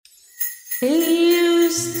He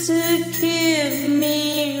used to give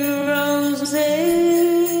me roses.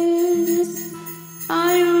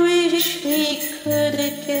 I wish he could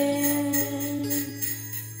again.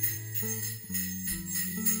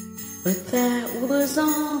 But that was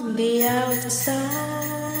on the outside.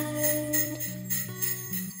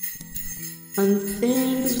 And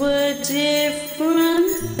things were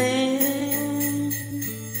different then.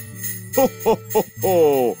 Ho, ho, ho,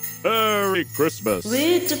 ho! Merry Christmas!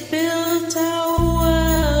 We'd built our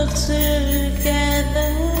world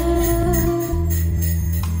together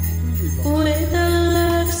with a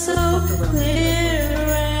love so clear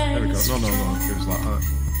There we and go. No. It was like that.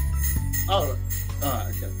 Oh,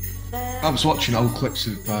 okay. I was watching old clips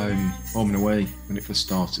of Home and Away when it first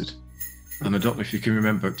started. And I don't know if you can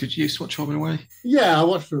remember. Did you used to watch Home and Away? Yeah, I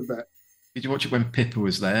watched for a bit. Did you watch it when Pippa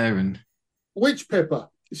was there? And Which Pippa?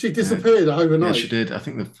 She disappeared overnight. yeah, she did. I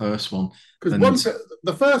think the first one. Because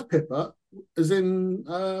the first Pippa is in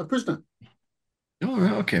Prisoner. Oh,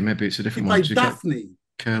 right, okay. Maybe it's a She different one. played She got Daphne.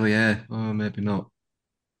 curly hair. Oh, maybe not.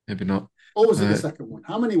 Maybe not. Or was it the second one?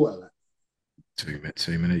 How many were there?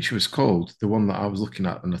 Two minutes. She was called the one that I was looking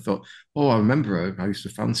at, and I thought, oh, I remember her. I used to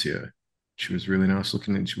fancy her. She was really nice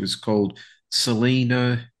looking, and she was called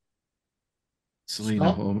Selena.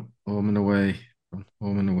 Stop. Home and Away.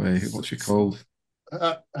 Home and Away. What's she called?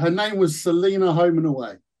 Her name was Selena Home and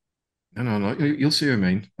Away. No. You'll see what I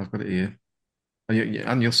mean. I've got it here,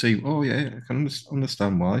 and you'll see. Oh yeah, I can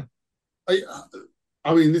understand why.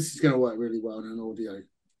 I mean, this is going to work really well in an audio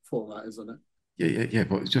format, isn't it? Yeah.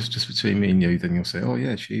 But it's just between me and you, then you'll say, oh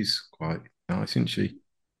yeah, she's quite nice, isn't she?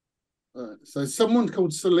 So someone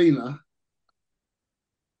called Selena.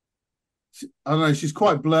 I don't know. She's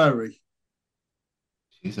quite blurry.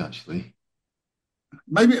 She's actually.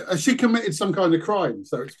 Maybe has she committed some kind of crime?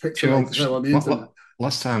 So it's pixelated on the internet.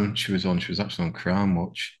 Last time she was actually on Crime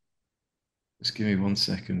Watch. Just give me 1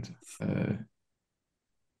 second.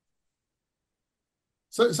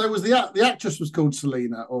 So was the actress was called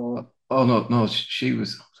Selena or? Oh no, she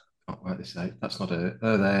was. Oh, right, this say that's not her.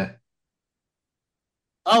 There.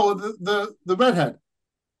 Oh, the redhead.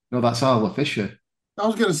 No, that's Arla Fisher. I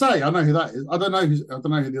was going to say I know who that is. I don't know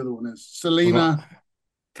who the other one is. Selena,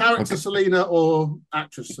 character Selena or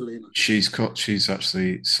actress Selena? She's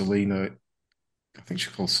actually Selena. I think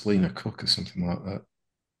she's called Selena Cook or something like that.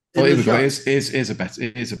 Oh, here we go. It is a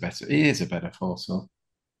better photo.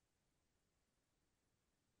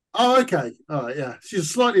 Oh, okay. All right, yeah. She's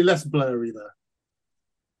slightly less blurry there.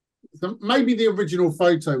 So maybe the original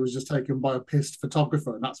photo was just taken by a pissed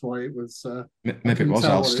photographer, and that's why it was. Maybe it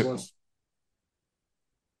was.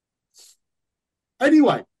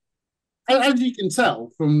 Anyway, as you can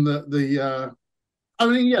tell from I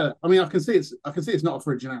can see it's not a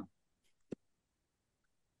fridge now.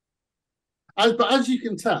 But as you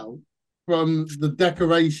can tell from the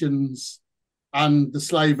decorations and the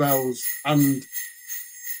sleigh bells and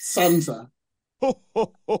Santa,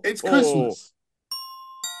 it's Christmas.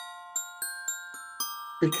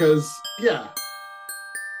 Because, yeah.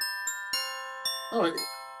 All right.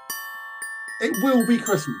 It will be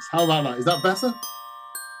Christmas. How about that? Is that better?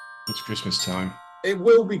 It's Christmas time. It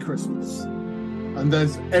will be Christmas. And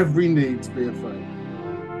there's every need to be afraid.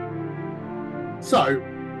 So,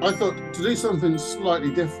 I thought to do something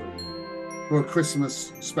slightly different for a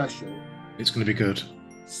Christmas special. It's going to be good.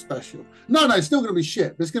 Special. No, it's still going to be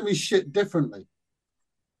shit. But it's going to be shit differently.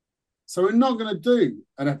 So we're not going to do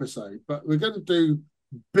an episode, but we're going to do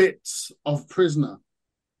bits of Prisoner.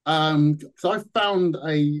 So I found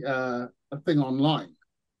a thing online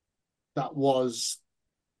that was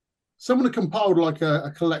someone had compiled like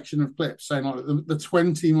a collection of clips saying like the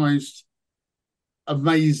 20 most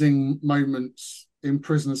amazing moments in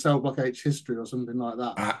Prisoner Cell Block H history or something like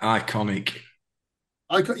that. Iconic.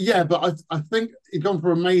 But I think it's gone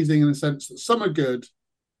for amazing in the sense that some are good,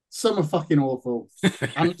 some are fucking awful,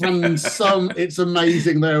 and some it's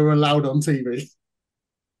amazing they were allowed on TV.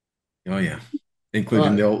 Oh yeah,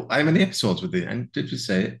 including the old. How many episodes with the end? Did you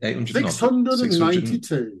say 800?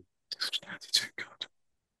 692. 692. God.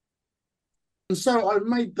 And so I've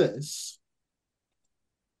made this.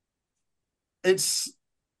 It's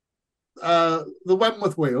the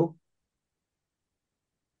Wentworth Wheel.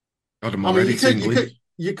 God, I'm already tingling.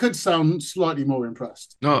 You could sound slightly more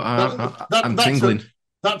impressed. No, I'm tingling.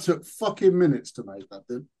 That took fucking minutes to make, that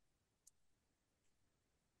did.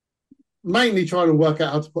 Mainly trying to work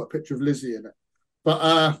out how to put a picture of Lizzie in it.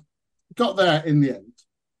 But got there in the end.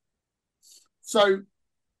 So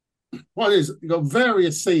what is it? We've got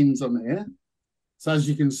various scenes on here. So as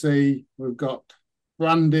you can see, we've got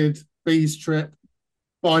Branded, Bees Trip,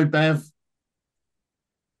 By Bev,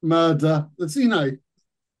 Murder. That's,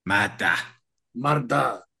 Mada.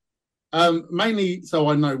 Marda. Mainly so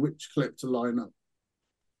I know which clip to line up.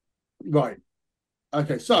 Right.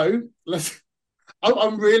 Okay, so let's.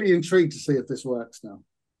 I'm really intrigued to see if this works now.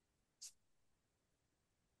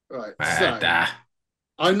 Right. Mada. So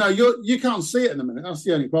I know you can't see it in a minute. That's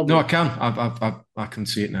the only problem. No, I can. I can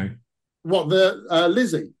see it now. What the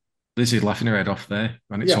Lizzie? Lizzie laughing her head off there,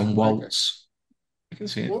 and it's on waltz. Okay. I can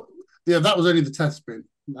see it. What? Yeah, that was only the test spin.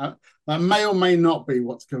 That may or may not be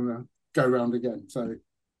what's going to go round again. So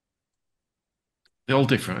they're all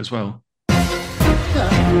different as well.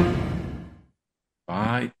 yeah.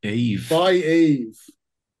 By Eve. By Eve.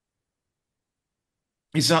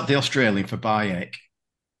 Is that the Australian for Bayek?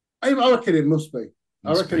 I reckon it must be.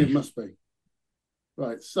 It must be.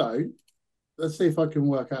 Right, so let's see if I can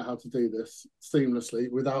work out how to do this seamlessly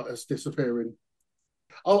without us disappearing.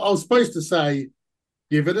 I was supposed to say,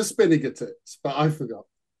 give it a spinning tits, but I forgot.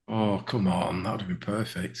 Oh, come on. That would have been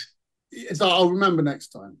perfect. So I'll remember next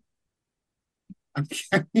time.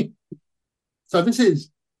 Okay. So this is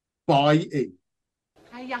by Eve.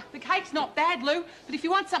 Hey, the cake's not bad, Lou, but if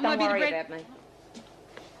you want something Don't like a worry bit of about bread... me.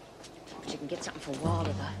 But you can get something for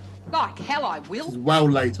Wilder, though. Like hell I It's will. well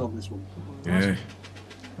late on this one. Yeah.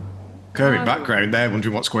 Curving background there,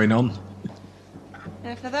 wondering what's going on.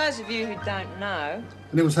 Now, for those of you who don't know,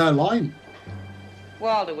 And it was her line.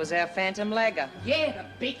 Wilder was our phantom lagger. Yeah,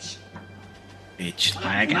 the bitch. Bitch No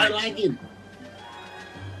lag. lagging.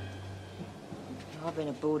 I've been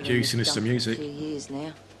aboard Juicing us this some dump music. for 2 years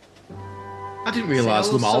now. I didn't realise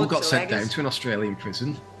Seen all Lamal sorts got of sent down laggers. to an Australian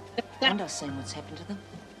prison. And I've seen what's happened to them.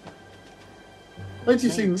 Wait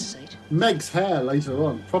till you Meg's see seat. Meg's hair later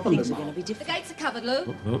on. Properly. Things are going to be The different. gates are covered,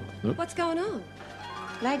 Lou. Oh. What's going on?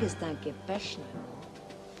 Laggers don't get bashed no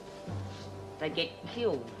more. They get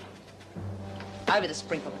killed. Over the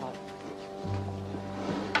sprinkler pot.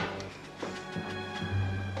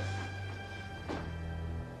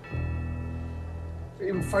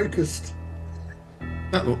 Even focused.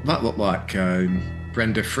 That looked like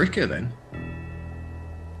Brenda Fricker then.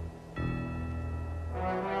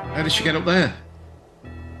 How did she get up there?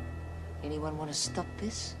 Anyone want to stop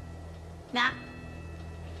this? Nah.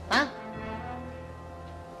 Huh?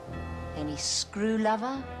 Any screw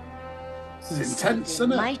lover? This is intense,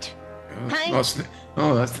 isn't it? Mate? Hey?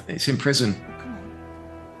 It's in prison.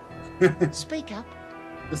 Come on. Speak up.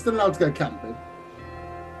 They're still allowed to go camping.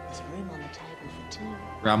 There's a room on the table for two.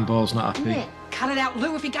 Rambo's not happy. Yeah. Cut it out,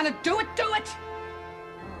 Lou. If you're going to do it, do it.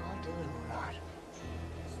 Oh, I'll do it all right.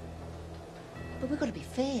 But we've got to be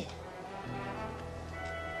fair.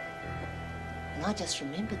 And I just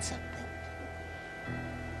remembered something.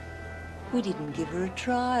 We didn't give her a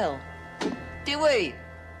trial. Did we?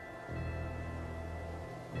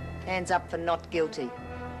 Hands up for not guilty.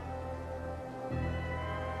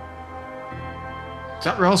 Is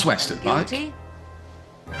that Rose West at bike? Guilty?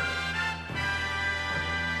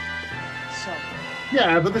 So,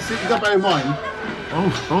 Yeah, but this is, you got to bear in mind.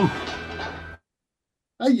 Oh.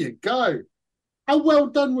 There you go. How well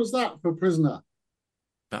done was that for Prisoner?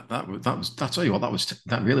 That was. I tell you what,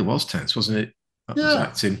 that really was tense, wasn't it? That was Yeah.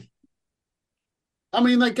 acting. I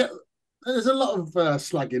mean, there's a lot of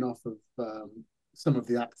slagging off of some of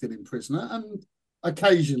the acting in Prisoner, and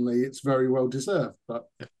occasionally it's very well deserved. But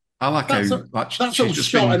I like that's how that's she's all just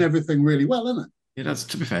shot been. and everything really well, isn't it? Yeah, that's,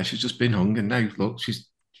 to be fair, she's just been hung, and now look,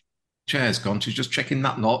 chair's gone. She's just checking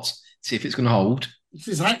that knot, see if it's going to hold.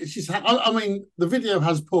 I mean, the video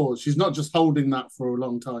has paused. She's not just holding that for a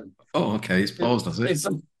long time. Oh, okay, it's paused, does it?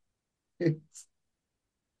 Yeah.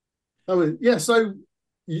 So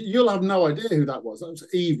you'll have no idea who that was. That was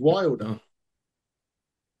Eve Wilder. Oh.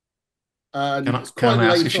 And Can it's quite I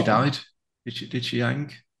ask late if she on. died? Did she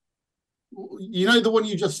hang? You know the one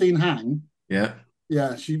you just seen hang? Yeah.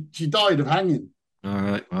 Yeah, she died of hanging. All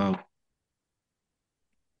right. Well.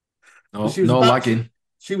 No, She was no about lagging.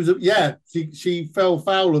 She fell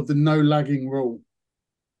foul of the no lagging rule.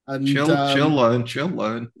 And She'll learn. She'll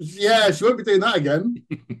learn. Yeah, she won't be doing that again.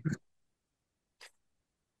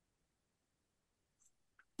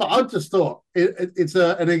 But I just thought it's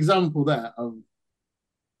an example there of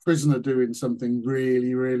Prisoner doing something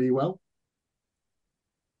really, really well.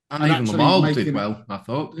 And And even actually Lamal did making- well, I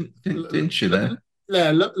thought, didn't she? There.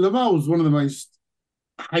 Yeah, Lamal was one of the most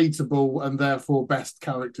hateable and therefore best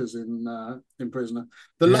characters in Prisoner.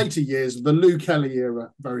 The Yeah. later years, the Lou Kelly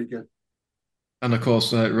era, very good. And of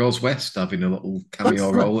course, Rose West having a little cameo That's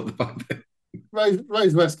right. role at the back there.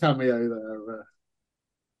 Rose West cameo there.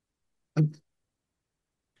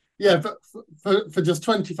 Yeah, for just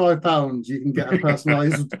 £25, you can get a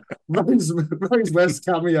personalised Rose West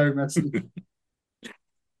cameo message.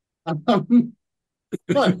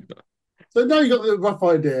 Right. So now you got the rough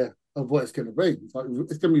idea of what it's going to be. It's going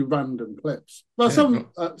to be random clips. Well,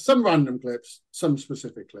 some random clips, some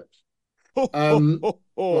specific clips.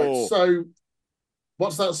 Right. So,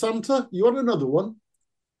 what's that, Santa? You want another one?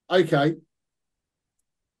 Okay.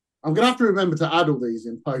 I'm going to have to remember to add all these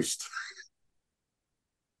in post.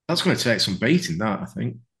 That's going to take some beating, that, I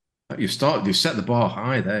think. You've set the bar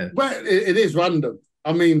high there. Well, it is random.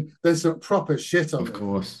 I mean, there's some proper shit on it. Of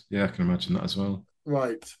course. Yeah, I can imagine that as well.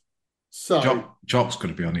 Right. So Jock's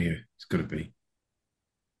going to be on here. It's going to be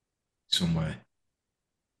somewhere.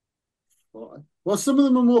 Well, some of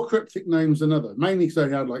them are more cryptic names than others, mainly because they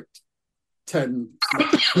had like 10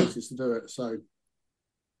 places to do it. So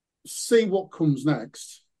see what comes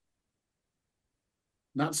next.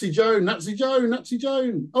 Nazi Joan.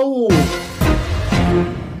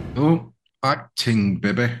 Oh, acting,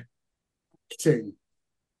 baby. Acting.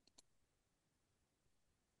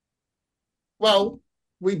 Well,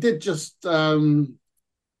 we did just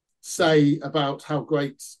say about how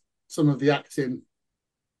great some of the acting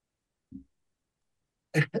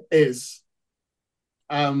is.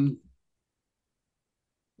 Not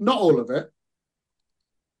all of it.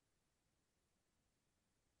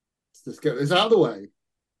 Let's just get this out of the way.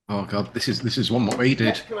 Oh God, this is one what we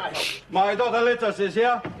did. Can I help? My daughter Litas is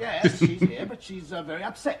here. Yes, she's here, but she's very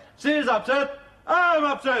upset. She is upset. I'm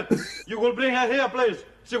upset. You will bring her here, please.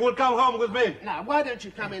 She will come home with me. Now, why don't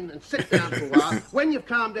you come in and sit down for a while? When you've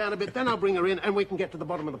calmed down a bit, then I'll bring her in and we can get to the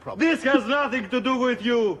bottom of the problem. This has nothing to do with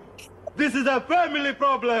you. This is a family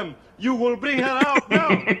problem. You will bring her out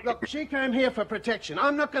now. Look, she came here for protection.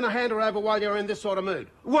 I'm not going to hand her over while you're in this sort of mood.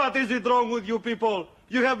 What is it wrong with you people?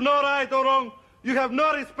 You have no right or wrong. You have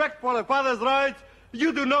no respect for a father's rights.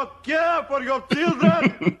 You do not care for your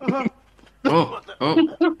children.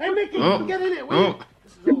 Hey, Mickey, get in here, will you?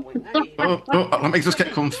 This is all we need. Let me just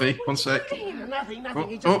get comfy. One sec. Nothing.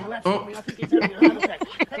 He just collapsed on me. I think he's having a heart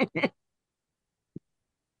attack.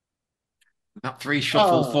 That three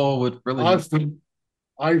shuffle forward, brilliant.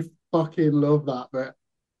 I fucking love that bit.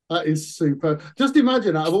 That is super. Just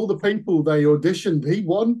imagine, out of all the people they auditioned, he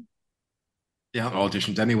won. Yeah, I haven't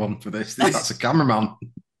auditioned anyone for this. That's a cameraman.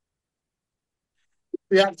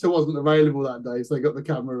 The actor wasn't available that day, so they got the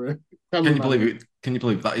camera. Can you believe it? Can you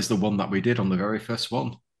believe that is the one that we did on the very first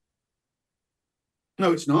one?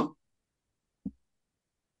 No, it's not. Do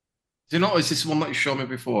you not? Is this one that you showed me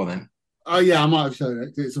before then? Oh yeah, I might have shown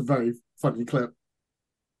it. It's a very funny clip.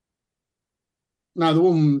 No, the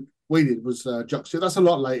one we did was Jockster. That's a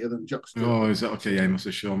lot later than Jockster. Oh, is that okay? Yeah, you must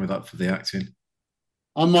have shown me that for the acting.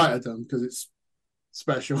 I might have done because it's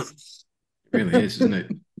special. It really is, isn't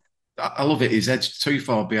it? I love it. He's edged too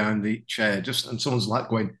far behind the chair, and someone's like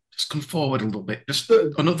going, "Just come forward a little bit." Just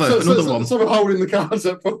another one. Sort of holding the cards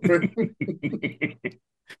up properly.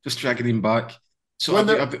 Just dragging him back. So when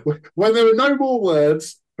there are no more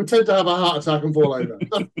words, pretend to have a heart attack and fall over.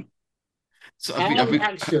 So have we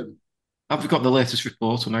got the latest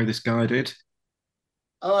report on how this guy did?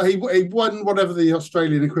 He won whatever the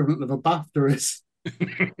Australian equivalent of a BAFTA is.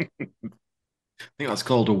 I think that's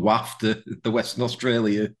called a WAFTA, the Western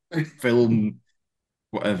Australia film,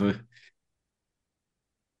 whatever.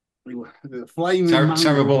 The flaming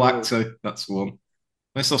terrible actor. That's the one.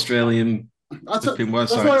 West Australian flipping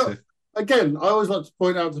worst actor. Again, I always like to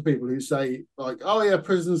point out to people who say, like, "Oh yeah,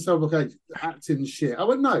 prison self-blockade, acting shit." I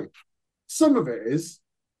went, no. Some of it is.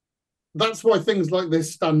 That's why things like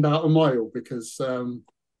this stand out a mile, because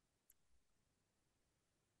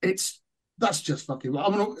that's just fucking. I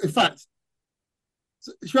mean, in fact,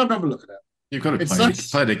 if you have a look at it, you've got to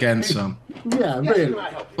play it again, Sam. Yeah, really.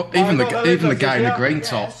 Even the guy in the green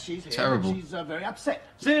top, terrible. She's very upset.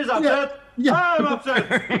 She's upset. Yeah. I'm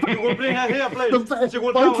upset. You will bring her here, please. She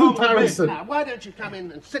will By come home with me. comparison. Now, why don't you come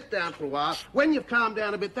in and sit down for a while? When you've calmed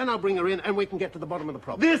down a bit, then I'll bring her in and we can get to the bottom of the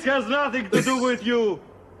problem. This has nothing to do with you.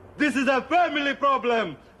 This is a family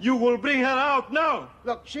problem. You will bring her out now.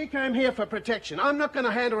 Look, she came here for protection. I'm not going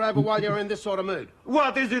to hand her over while you're in this sort of mood.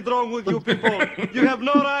 What is it wrong with you people? You have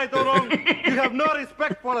no right or wrong. You have no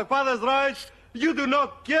respect for a father's rights. You do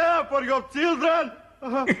not care for your children.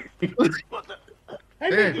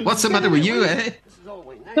 Hey, what's the matter with you, eh? This is all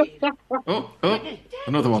we need.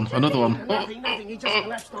 Another one. Nothing. He just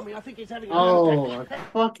collapsed on me. I think he's having a heart attack. I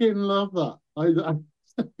fucking love that. I love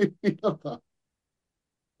that.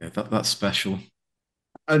 Yeah, that's special.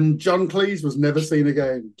 And John Cleese was never seen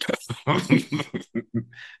again. What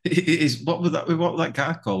was that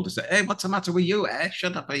guy called? Is it, hey, what's the matter with you, eh?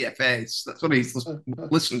 Shut up your face. That's what he's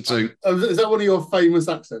listened to. Is that one of your famous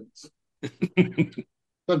accents?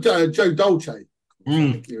 Joe Dolce, I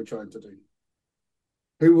think you were trying to do.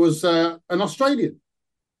 Who was an Australian.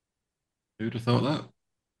 Who'd have thought that?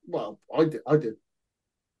 Well, I did.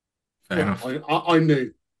 Fair Well, enough. I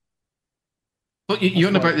knew. But you're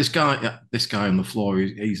on That's about right. this guy on the floor.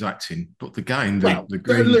 He's acting, but the guy in the, Well, the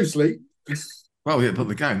green. loosely. Well, yeah, but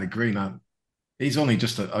the guy in the green, he's only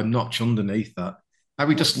just a notch underneath that. How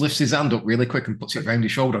he just lifts his hand up really quick and puts it round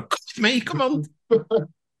his shoulder. Me, come on.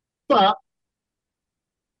 But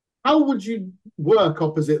how would you work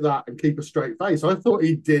opposite that and keep a straight face? I thought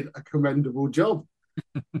he did a commendable job.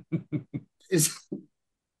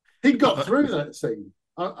 He got through that scene.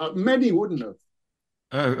 Many wouldn't have.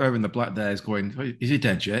 Over in the black there is going, is he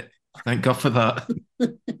dead yet? Thank God for that.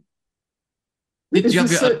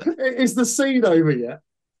 Is the scene over yet?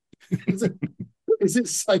 Is it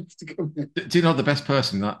safe to come in? Do you know the best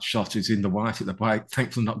person in that shot is in the white at the bike?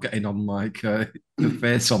 Thankfully, not getting on like the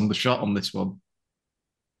face on the shot on this one.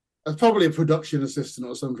 That's probably a production assistant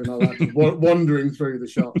or something like that, wandering through the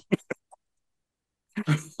shot.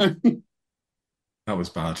 That was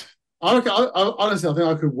bad. Honestly, I think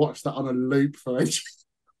I could watch that on a loop for ages.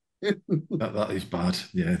 That is bad.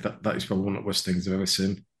 Yeah, that is probably one of the worst things I've ever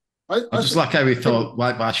seen. I just like how he thought,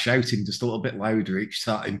 like by shouting just a little bit louder each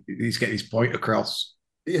time, he's getting his point across.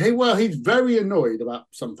 He's very annoyed about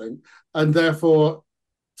something, and therefore,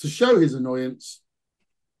 to show his annoyance,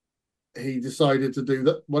 he decided to do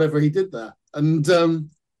that whatever he did there. And I'm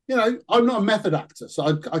not a method actor,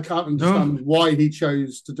 so I can't understand why he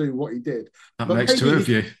chose to do what he did. That makes two of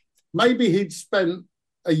you. Maybe he'd spent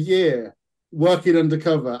a year working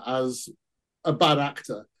undercover as a bad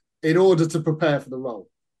actor in order to prepare for the role.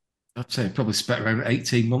 I'd say probably spent around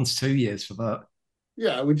 18 months, 2 years for that.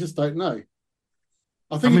 Yeah, we just don't know.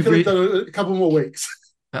 I think he could have done a couple more weeks.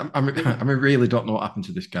 I really don't know what happened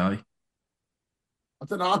to this guy. I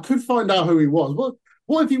don't know. I could find out who he was.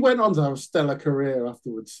 What if he went on to have a stellar career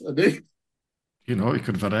afterwards? He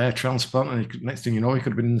could have had a hair transplant, and next thing you know, he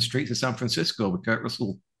could have been in the streets of San Francisco with Kurt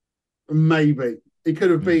Russell. Maybe he could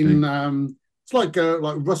have been. It's like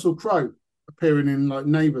Russell Crowe appearing in like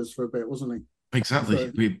Neighbours for a bit, wasn't he?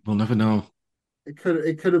 Exactly. We'll never know. It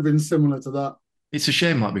could have been similar to that. It's a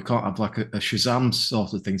shame like we can't have like a Shazam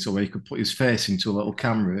sort of thing, so where he could put his face into a little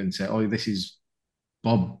camera and say, "Oh, this is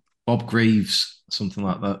Bob Greaves," something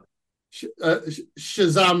like that.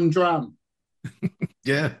 Shazam Dram.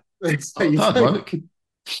 Yeah. That'd work.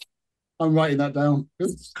 I'm writing that down.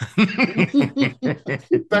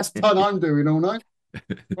 Best pun I'm doing all night.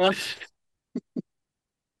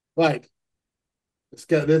 Right. Let's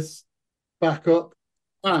get this back up.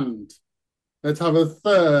 And let's have a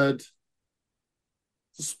third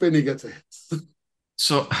spinning at it.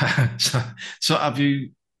 So have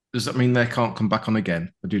you, does that mean they can't come back on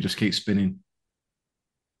again? Or do you just keep spinning?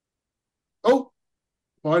 Oh,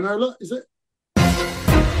 Vinola, is it?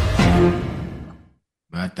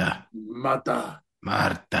 Marta.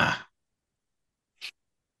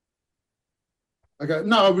 Okay,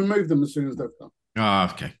 no, I'll remove them as soon as they've done.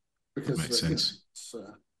 Okay. Because that makes sense.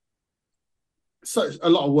 So a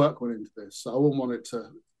lot of work went into this, so I wouldn't want it to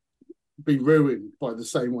be ruined by the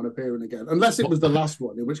same one appearing again, unless it was the last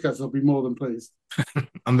one, in which case I'll be more than pleased.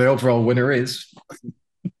 And the overall winner is...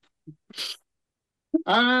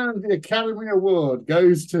 And the Academy Award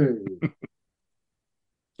goes to...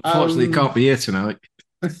 Unfortunately, he can't be here tonight.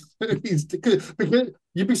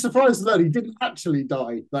 You'd be surprised that he didn't actually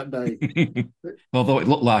die that day. Although it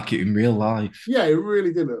looked like it in real life. Yeah, it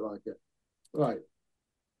really did look like it. Right.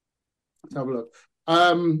 Let's have a look.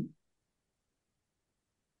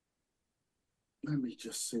 Let me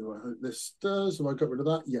just see what this does. Have I got rid of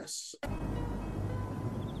that? Yes.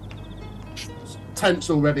 It's tense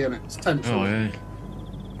already, isn't it? It's tense. Oh, yeah.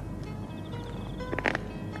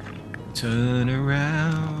 Turn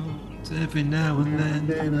around every now and then.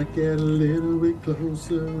 Then I get a little bit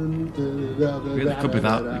closer. And Really, it could be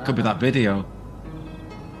that. It could be that video.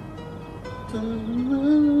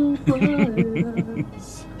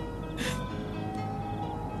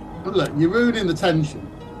 But look, you're ruining the tension.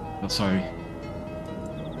 Oh, sorry.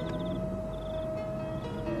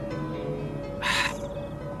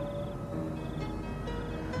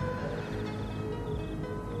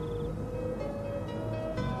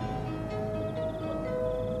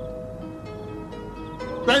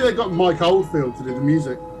 Maybe they got Mike Oldfield to do the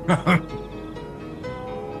music. I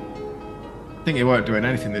think he weren't doing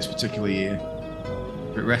anything this particular year.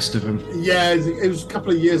 The rest of them. Yeah, it was a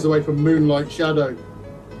couple of years away from Moonlight Shadow.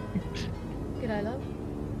 G'day, love.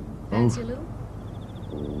 Oh. Fancy a little?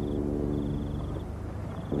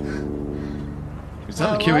 Is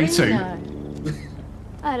that the Well, what do QE2? you know?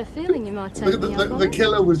 I had a feeling you might take me up on The it.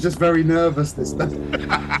 killer was just very nervous this time.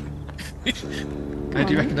 How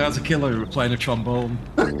do you recognise a killer playing a trombone?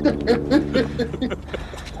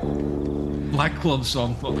 black gloves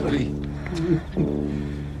on, luckily.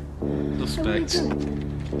 Suspect.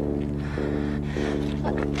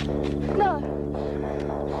 No.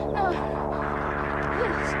 No.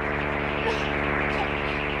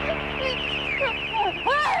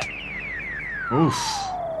 Oof.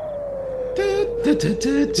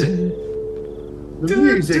 The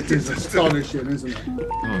music is astonishing, isn't it?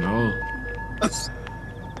 Oh no.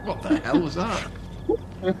 What the hell was that?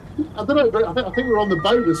 I don't know, but I think we're on the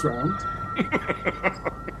bonus round.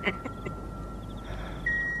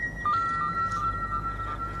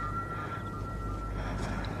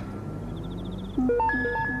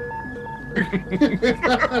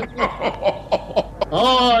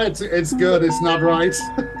 Oh, it's good. It's not right.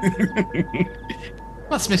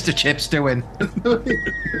 What's Mr. Chips doing?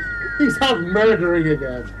 He's out murdering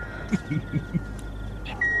again.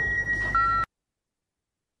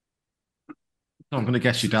 I'm going to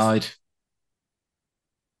guess you died.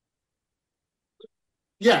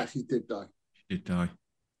 Yeah, he did die. She did die.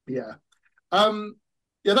 Yeah.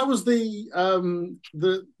 Yeah, that was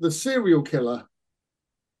the serial killer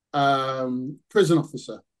prison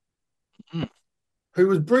officer who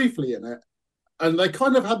was briefly in it. And they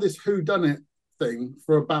kind of had this whodunit thing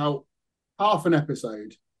for about half an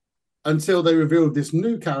episode until they revealed this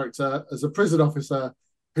new character as a prison officer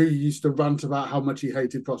who used to rant about how much he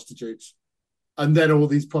hated prostitutes. And then all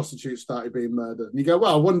these prostitutes started being murdered. And you go,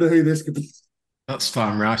 well, I wonder who this could be. That's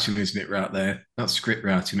fine writing, isn't it, right there? That's script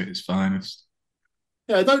writing at its finest.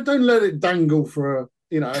 Yeah, don't let it dangle for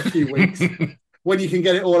a few weeks when you can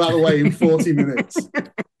get it all out of the way in 40 minutes.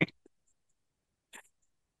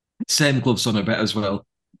 Same gloves on a bit as well.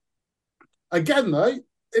 Again, though,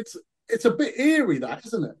 it's a bit eerie, that,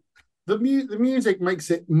 isn't it? The music makes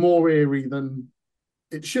it more eerie than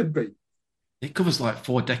it should be. It covers like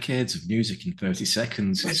 4 decades of music in 30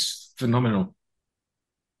 seconds. It's phenomenal.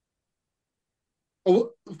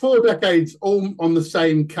 4 decades, all on the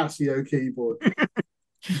same Casio keyboard.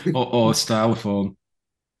 or stylophone.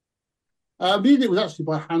 Music was actually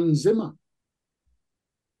by Hans Zimmer.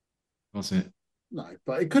 Was it? No,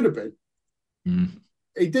 but it could have been. Mm.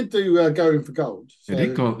 He did do Going for Gold. So... He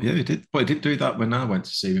did. But he did do that when I went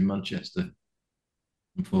to see him in Manchester.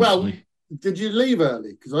 Unfortunately. Well, did you leave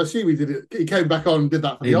early? Because I assume he did it. He came back on and did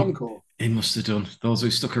that for the encore. He must have done. Those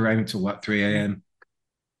who stuck around until like 3 a.m.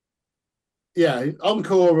 Yeah,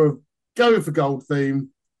 encore of Going for Gold theme,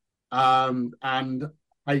 and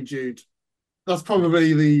Hey Jude. That's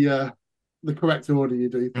probably the correct order you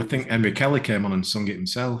do. I think Henry Kelly came on and sung it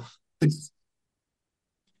himself.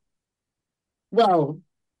 Well,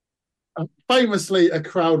 famously a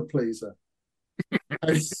crowd pleaser.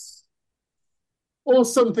 Or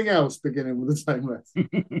something else beginning with the same letter.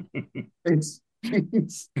 It's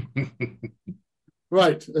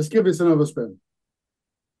right, let's give this another spin.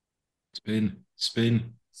 Spin.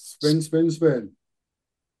 Spin, spin, spin.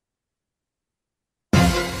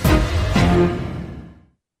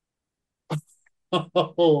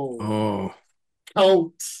 Oh.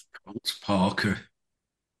 Colt Parker.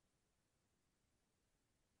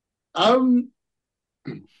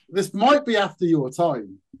 This might be after your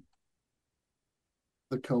time.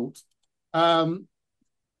 The cult.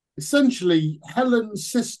 Essentially,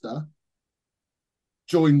 Helen's sister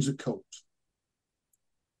joins a cult.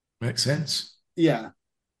 Makes sense. Yeah.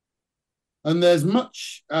 And there's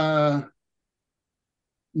much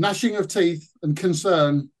gnashing of teeth and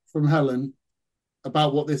concern from Helen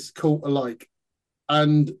about what this cult are like.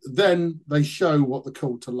 And then they show what the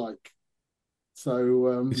cult are like. So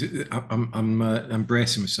I'm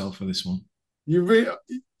bracing myself for this one. You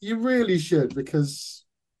really should, because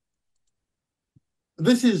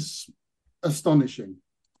this is astonishing.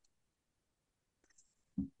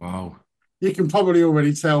 Wow. You can probably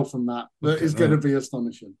already tell from that it's going to be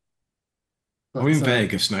astonishing. But, are we in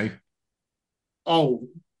Vegas now? Oh,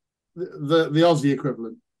 the Aussie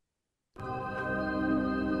equivalent.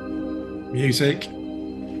 Music.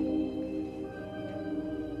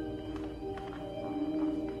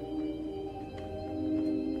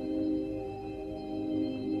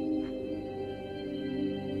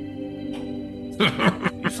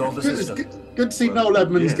 You saw the sister. Good to see Noel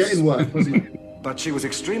Edmonds getting work, wasn't he? But she was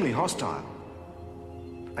extremely hostile.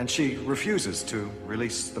 And she refuses to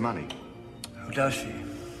release the money. Who does she?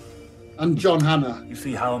 And John Hannah. You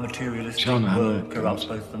see how a materialistic world corrupts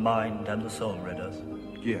both the mind and the soul, Redders?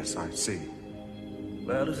 Yes, I see.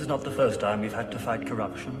 Well, this is not the first time we've had to fight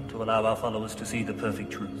corruption to allow our followers to see the perfect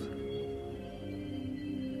truth.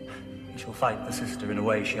 We shall fight the sister in a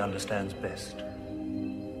way she understands best.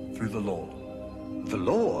 Through the law. The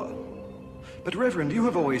law? But, Reverend, you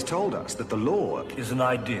have always told us that the law is an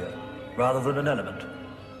idea rather than an element.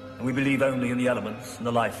 and we believe only in the elements and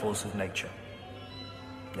the life force of nature.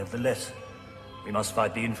 Nevertheless, we must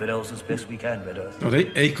fight the infidels as best we can, Red Earth. Oh,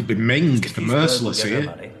 he could be Ming, the merciless here.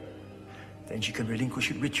 Money, then she can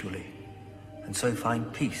relinquish it ritually, and so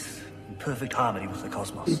find peace in perfect harmony with the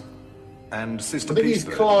cosmos. And Sister I think he's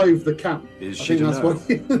Peacebird, Clive the Camp. is I she think to that's know? what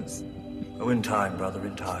he is. Oh, in time, brother,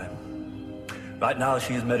 in time. Right now,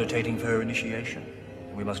 she is meditating for her initiation.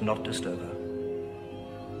 We must not disturb her.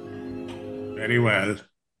 Very well.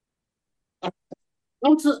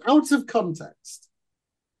 Out of context,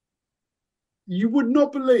 you would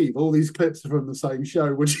not believe all these clips are from the same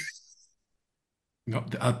show, would you? No,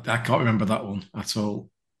 I can't remember that one at all.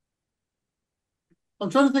 I'm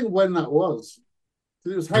trying to think when that was.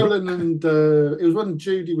 It was Helen and it was when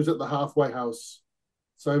Judy was at the halfway house.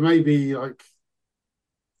 So maybe like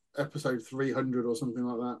episode 300 or something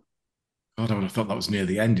like that. God, I would have thought that was near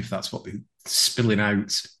the end if that's what they're spilling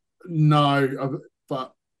out. No,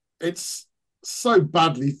 but it's so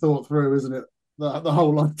badly thought through, isn't it? The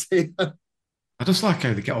whole idea. I just like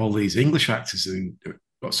how they get all these English actors and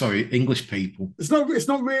English people. It's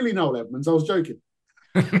not really Noel Edmonds. I was joking.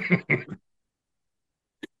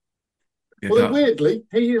 Yeah, Well, weirdly,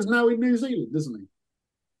 he is now in New Zealand, isn't he?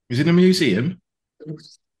 He's in a museum.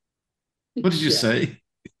 What did you Yeah. say?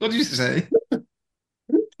 What did you say?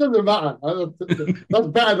 Doesn't matter. That's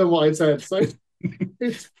better than what I said. So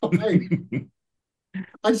it's fine.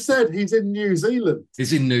 I said he's in New Zealand.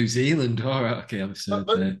 He's in New Zealand. All right, okay, I've said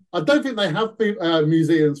But that. I don't think they have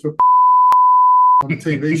museums for on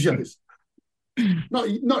TV shows.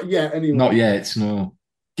 Not yet, anyway. Not yet, no.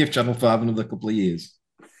 Give Channel 5 another couple of years.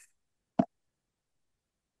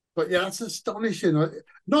 But yeah, it's astonishing.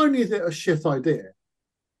 Not only is it a shit idea,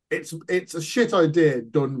 it's a shit idea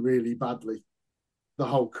done really badly. The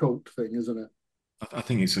whole cult thing, isn't it? I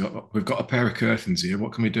think we've got a pair of curtains here.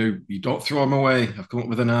 What can we do? You don't throw them away. I've come up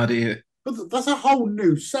with an idea. But that's a whole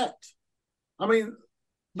new set. I mean,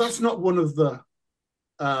 that's not one of the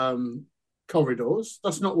corridors.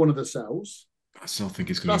 That's not one of the cells. I still think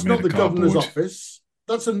it's going That's to be not made the of cardboard. governor's office.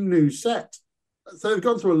 That's a new set. So they've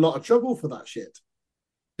gone through a lot of trouble for that shit.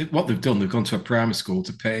 What they've done, they've gone to a primary school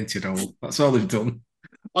to paint it all. That's all they've done.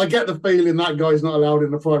 I get the feeling that guy's not allowed in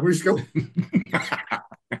the primary school.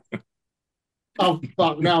 Oh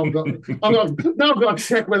fuck! Now I've got to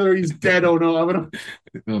check whether he's dead or not. Haven't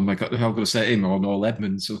I? Oh my God, I'm going to say him or Noel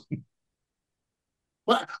Edmonds.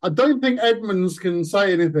 Well, I don't think Edmonds can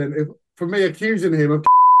say anything for me accusing him of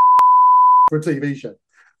for a TV show.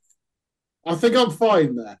 I think I'm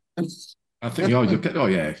fine there. I think, oh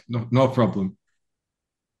yeah, no problem.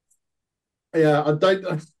 Yeah,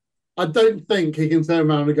 I don't think he can turn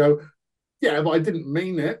around and go, yeah, but I didn't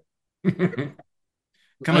mean it.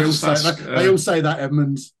 Can I just ask? They all say that,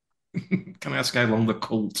 Edmonds. Can I ask how long the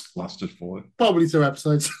cult lasted for? Probably 2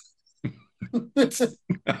 episodes.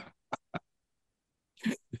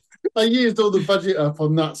 They used all the budget up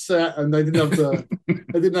on that set, and they didn't have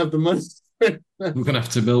the money. We're going to have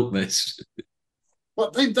to milk this.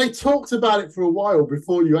 But they talked about it for a while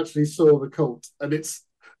before you actually saw the cult, and it's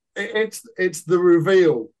the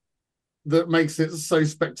reveal that makes it so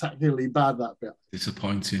spectacularly bad. That bit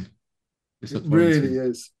Disappointing. It really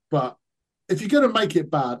is. But if you're going to make it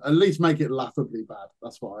bad, at least make it laughably bad.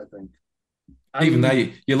 That's what I think. Even there,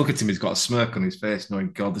 you look at him; he's got a smirk on his face,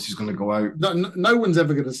 knowing God, this is going to go out. No one's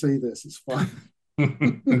ever going to see this. It's fine.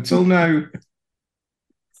 Until now.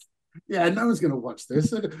 Yeah, no one's going to watch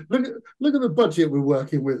this. Look at the budget we're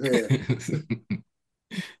working with here.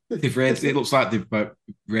 They've read. It looks like they've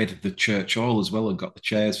read the church hall as well and got the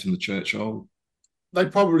chairs from the church hall. They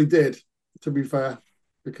probably did, to be fair,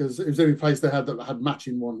 because it was the only place they had that had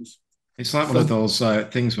matching ones. It's like one of those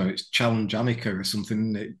things where it's Challenge Annika or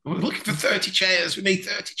something. We're looking for 30 chairs. We need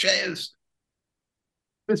 30 chairs.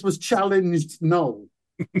 This was Challenged Noel.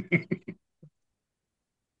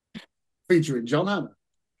 Featuring John Hannah.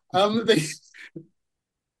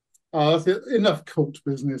 That's enough cult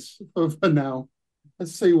business for now.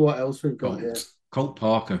 Let's see what else we've got here. Colt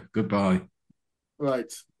Parker, goodbye.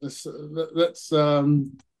 Right. Let's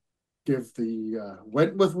give the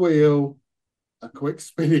Wentworth wheel a quick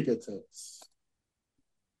spinning at it.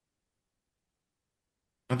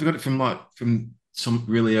 Have you got it from some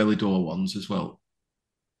really early door ones as well?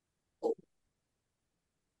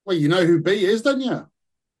 Well, you know who B is, don't you?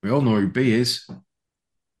 We all know who B is.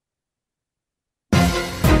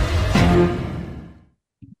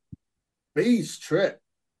 B's trip.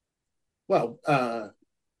 Well,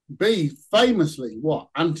 B famously,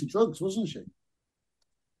 anti-drugs, wasn't she?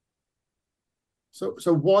 So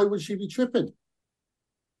why would she be tripping?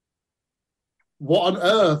 What on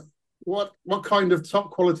earth? What kind of top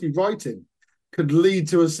quality writing could lead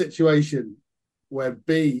to a situation where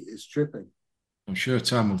B is tripping? I'm sure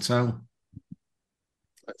time will tell.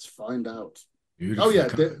 Let's find out. Beautiful. Oh yeah,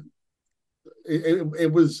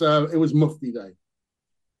 it was Mufti Day.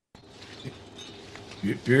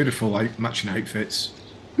 Beautiful, like matching outfits.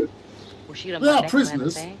 Well, she don't They are back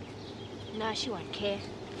prisoners. around the No, she won't care.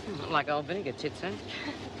 bank. Like old vinegar tits, eh?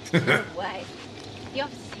 No way. The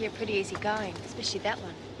officers here are pretty easygoing, especially that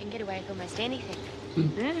one. You can get away with almost anything.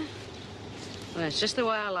 Yeah. Well, that's just the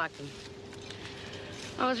way I like them.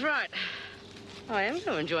 I was right. I am going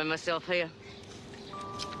to enjoy myself here.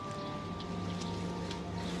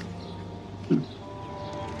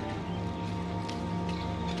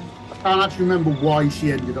 I can't actually remember why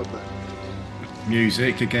she ended up there.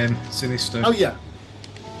 Music again, sinister. Oh yeah.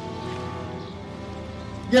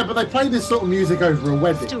 Yeah, but they play this sort of music over a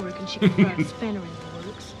wedding. Still reckon she could throw a spanner in the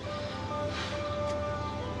works.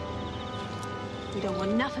 We don't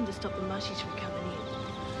want nothing to stop the mushies from coming in.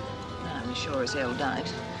 No, we sure as hell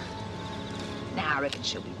don't. Nah, I reckon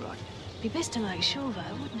she'll be right. Be best to make sure,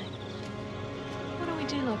 though, wouldn't it? Why don't we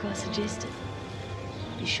do like I suggested?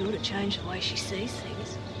 Be sure to change the way she sees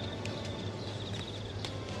things.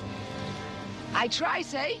 Hey,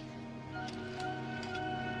 Tracy.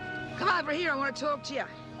 Come over here. I want to talk to you.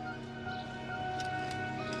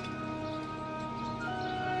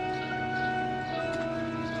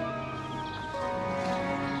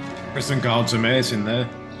 Prison guard's amazing there.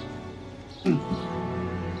 I've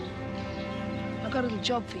got a little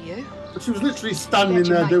job for you. But she was literally standing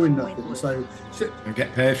there doing nothing. So, And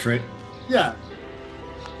get paid for it. yeah.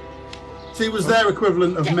 She was their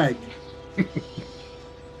equivalent of Meg.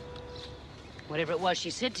 Whatever it was she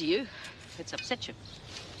said to you, it's upset you.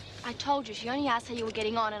 I told you, she only asked how you were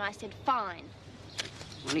getting on, and I said, fine.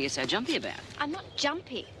 What are you so jumpy about? I'm not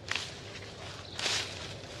jumpy.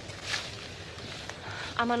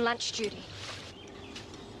 I'm on lunch duty.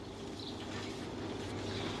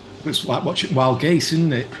 It's like watching wild geese,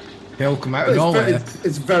 isn't it? They all come out of It's nowhere.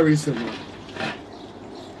 it's very similar.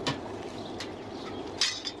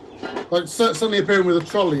 Like suddenly appearing with a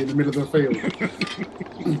trolley in the middle of the field.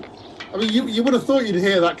 I mean, you would have thought you'd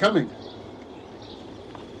hear that coming.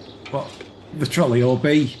 What? The trolley or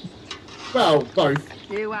B? Well, both.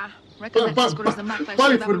 You reckon that's as good as the muck they said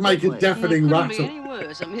Both they would were make a with? deafening Couldn't be rattle. any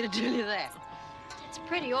worse, I'm here to tell you that. It's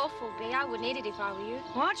pretty awful, B. I wouldn't eat it if I were you.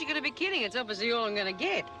 Why aren't you going to be kidding? It's obviously all I'm going to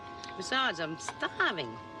get. Besides, I'm starving.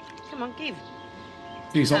 Come on, give.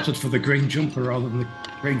 He's opted for the green jumper rather than the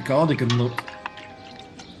green cardigan look.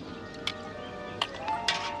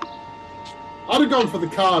 I'd have gone for the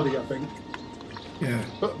cardi, I think. Yeah.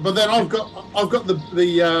 But then I've got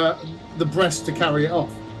the breast to carry it off.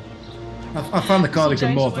 I found the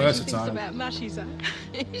cardigan more James, the way she versatile. thinks about mushies, huh?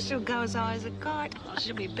 She'll go as high as a kite. Oh,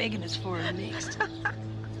 she'll be begging us for her next.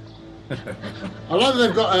 I like that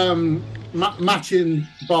they've got matching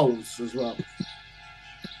bowls as well.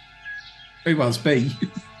 Who was B?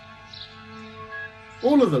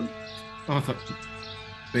 All of them. Oh, I thought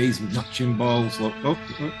B's matching balls. Look. Oh.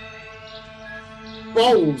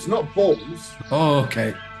 Bowls, not balls. Oh,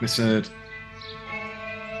 okay. Misheard.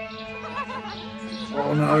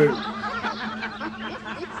 Oh no.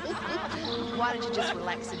 Why don't you just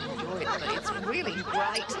relax and enjoy it? But it's really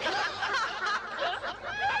great.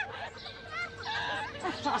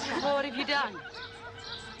 Well, what have you done?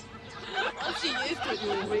 She used to.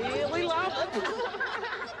 You really love it.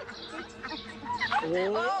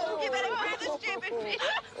 Oh, you better grab the stupid fish.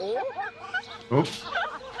 Oh.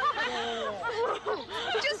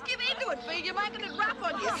 Just give in to it, Fee. You're making it rough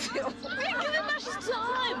on yourself. Give it much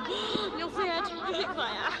time. You'll see how terrific they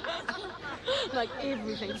are. Like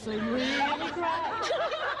everything seemed really great.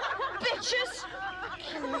 Bitches!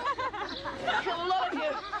 Kill a lot of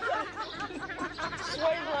you.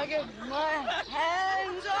 Sweet like it. My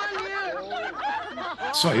hands on you.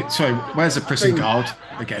 Sorry, where's the prison guard?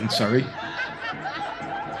 Again, sorry.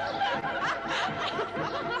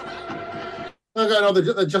 Okay, no,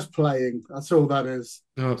 they're just playing. That's all that is.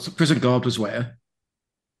 No, so prison guard was where?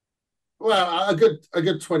 Well, a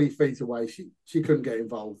good 20 feet away. She couldn't get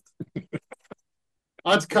involved.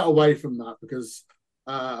 I had to cut away from that because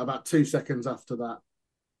about 2 seconds after that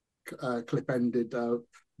clip ended,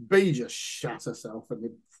 B just shat herself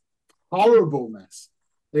in a horrible mess.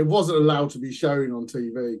 It wasn't allowed to be shown on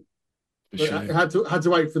TV. But I had to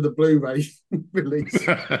wait for the Blu-ray release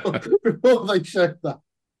before they showed that.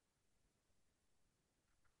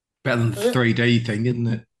 Better than the 3D thing, isn't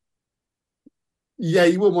it? Yeah,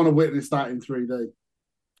 you wouldn't want to witness that in 3D.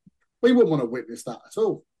 We wouldn't want to witness that at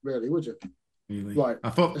all, really, would you? Really? Right.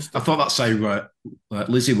 I thought that's how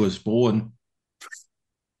Lizzie was born.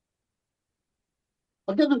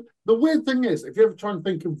 I get the weird thing is, if you ever try and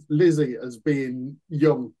think of Lizzie as being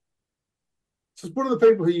young, she's one of the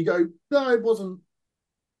people who you go, no, it wasn't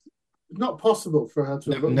not possible for her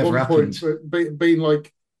to have at Never one happened. point been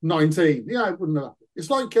like 19. Yeah, it wouldn't have happened. It's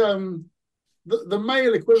like the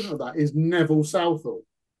male equivalent of that is Neville Southall.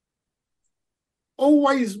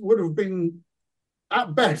 Always would have been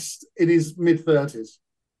at best in his mid-30s.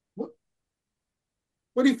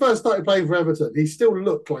 When he first started playing for Everton, he still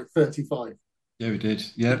looked like 35. Yeah, he did.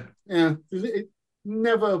 Yeah. Yeah,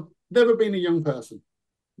 never been a young person.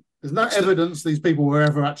 There's no evidence these people were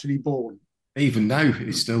ever actually born. Even now,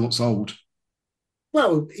 he still looks old.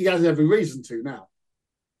 Well, he has every reason to now.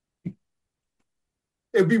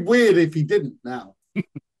 It'd be weird if he didn't now.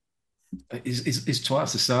 He's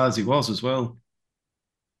twice the size he was as well.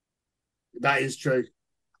 That is true.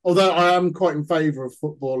 Although I am quite in favour of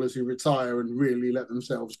footballers who retire and really let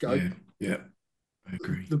themselves go. Yeah, I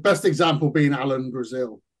agree. The best example being Alan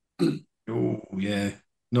Brazil. Oh, yeah.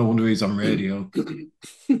 No wonder he's on radio.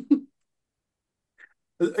 You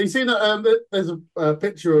seen that? There's a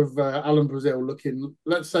picture of Alan Brazil looking,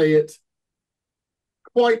 let's say it,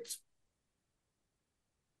 quite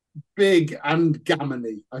big and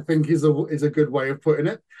gammony, I think is a good way of putting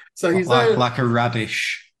it. So he's like a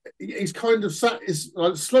radish. He's kind of sat, is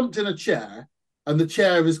like slumped in a chair, and the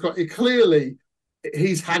chair is quite clearly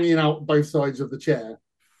he's hanging out both sides of the chair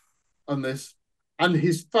on this, and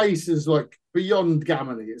his face is like beyond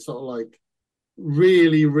gammony. It's sort of like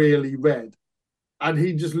really, really red, and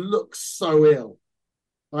he just looks so ill.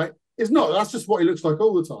 Right? It's not. That's just what he looks like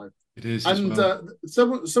all the time. It is. And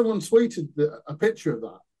someone tweeted a picture of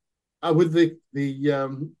that with and the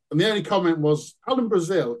only comment was Alan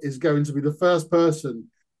Brazil is going to be the first person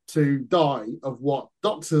to die of what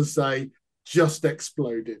doctors say just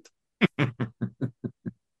exploded. And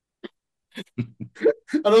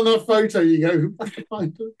on that photo, you go,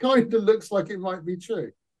 kind of looks like it might be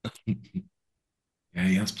true. Yeah,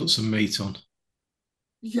 he has put some meat on.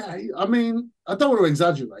 Yeah, I mean, I don't want to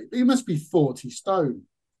exaggerate, but he must be 40 stone.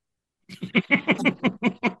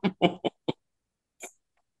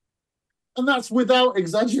 And that's without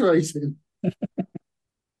exaggerating.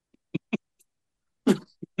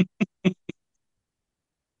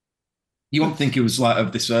 You won't think he was like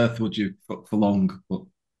of this earth, would you, for long? But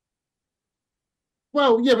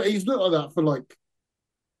well, yeah, but he's looked like that for like,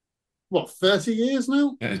 what, 30 years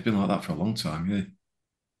now? yeah, he's been like that for a long time, yeah.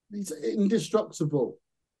 He's indestructible.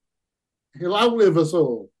 He'll outlive us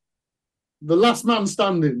all. The last man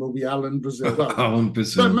standing will be Alan Brazil. Alan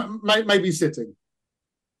Brazil. But maybe sitting.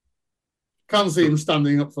 Can't see him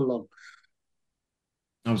standing up for long.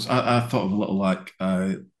 I thought of a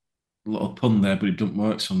little pun there, but it doesn't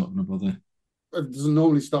work, so I'm not going to bother. It doesn't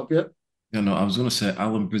normally stop yet. Yeah, no, I was going to say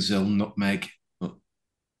Alan Brazil nutmeg, but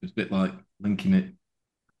it's a bit like linking it.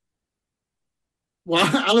 Well,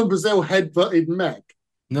 Alan Brazil headbutted Meg.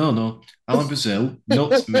 No, Alan Brazil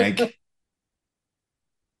nutmeg.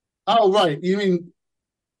 Oh, right. You mean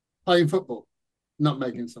playing football, not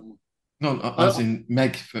making someone? No, as in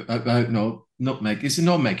Meg. No, nutmeg. Is it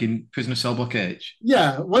not Meg in Prisoner Cell Block H?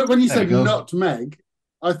 Yeah. When you There said we go. nutmeg,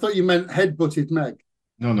 I thought you meant headbutted Meg.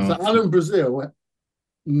 No. So Alan Brazil,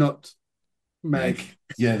 nutmeg. Meg.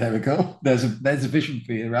 Yeah, there we go. There's a vision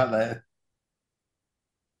for you right there.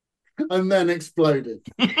 And then exploded.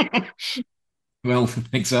 Well,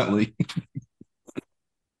 exactly.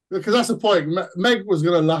 Because that's the point. Meg was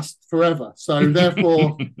going to last forever. So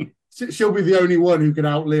therefore, she'll be the only one who can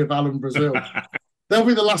outlive Alan Brazil. They'll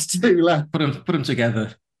be the last two left. Put them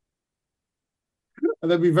together.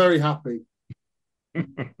 And they'll be very happy.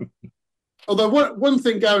 Although one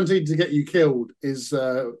thing guaranteed to get you killed is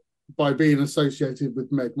by being associated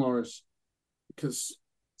with Meg Morris. Because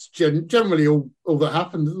it's generally all that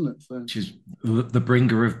happened, isn't it? So. She's the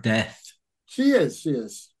bringer of death. She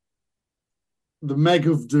is. The Meg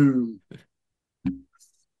of Doom.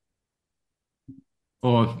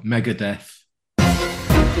 Or Megadeth.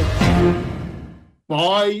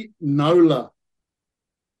 By Nola.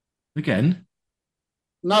 Again?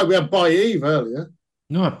 No, we had By Eve earlier.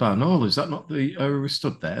 No, Barnall. Is that not the who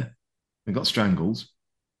stood there and got strangled?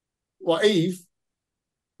 What, Eve?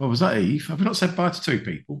 Well, was that Eve? Have we not said bye to two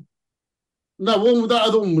people? No, that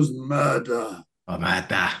other one was Murder. Oh,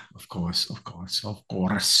 murder. Of course.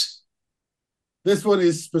 This one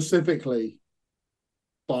is specifically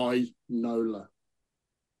by Nola.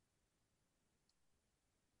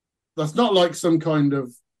 That's not like some kind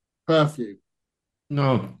of perfume.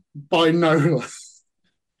 No. By Nola.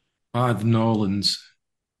 By the Nolans.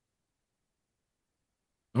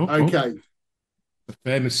 Okay. The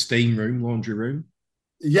famous steam room, laundry room.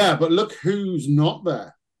 Yeah, but look who's not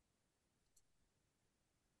there.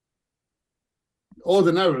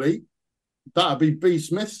 ordinarily, that'd be B.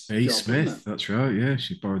 Smith's B. job, Smith, wouldn't that's right. Yeah,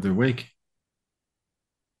 she borrowed their wig.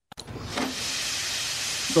 it?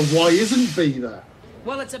 So why isn't B there?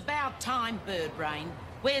 Well, it's about time, Birdbrain.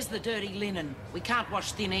 Where's the dirty linen? We can't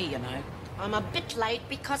wash thin air, you know. I'm a bit late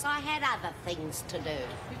because I had other things to do.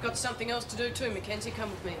 We've got something else to do too, Mackenzie. Come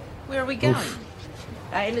with me. Where are we going?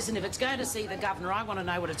 Hey, listen, if it's going to see the governor, I want to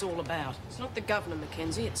know what it's all about. It's not the governor,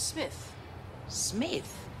 Mackenzie. It's Smith.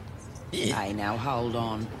 Smith? Hey, now, hold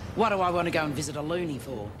on. What do I want to go and visit a loony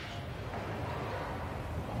for?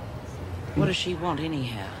 What does she want,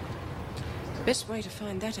 anyhow? The best way to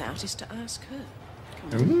find that out is to ask her.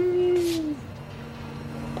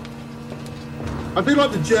 I do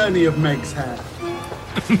like the journey of Meg's hair.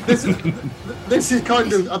 This is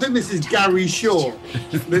kind of, I think this is Gary Shaw,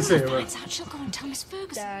 this era. She'll go and tell Miss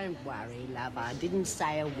Ferguson. Don't worry, love. I didn't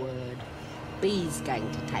say a word. B's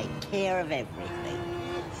going to take care of everything.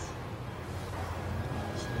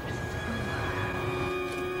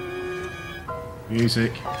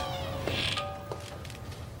 Music.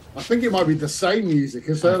 I think it might be the same music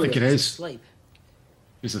as earlier. I think it is. Sleep.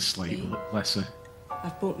 She's asleep, bless her.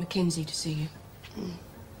 I've brought Mackenzie to see you.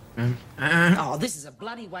 Oh, this is a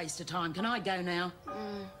bloody waste of time. Can I go now?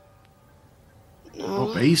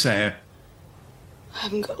 Oh, B's there. I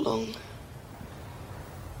haven't got long.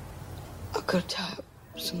 I've got to tie up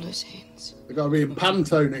some loose ends. They've got to be in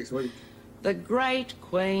Panto next week. The great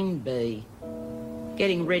Queen Bee.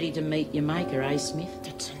 Getting ready to meet your maker, eh, Smith?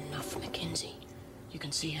 That's enough, Mackenzie. You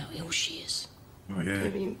can see how ill she is. Oh, yeah.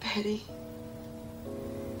 Debbie and Petty.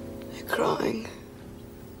 They're crying.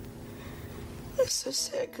 They're so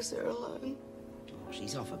sad because they're alone. Oh,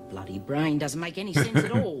 she's off her bloody brain. Doesn't make any sense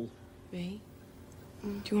at all. B,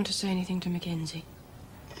 do you want to say anything to Mackenzie?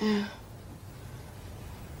 Yeah.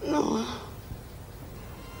 Noah.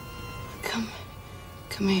 Come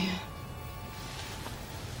here.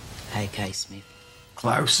 Okay, Smith.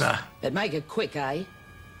 Closer. But make it quick, eh?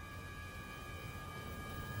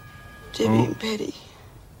 Debbie and Petty.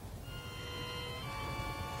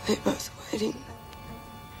 They're both waiting.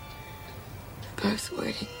 They're both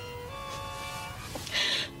waiting.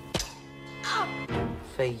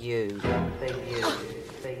 For you. For you.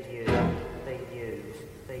 For you. For you.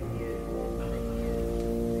 For you.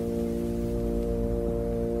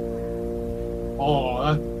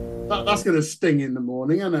 Oh, that's going to sting in the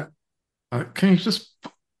morning, isn't it? Can you just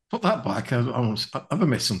put that back? Have I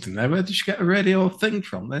missed something there? Where did you get a radio thing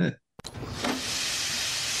from there?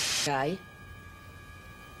 Okay.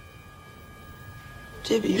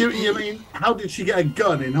 Debbie, You mean, how did she get a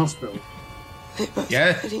gun in hospital?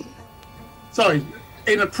 Yeah. Sorry,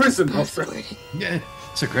 in a prison hospital. Yeah.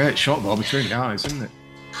 It's a great shot though between the eyes, isn't it?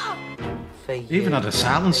 For He even had a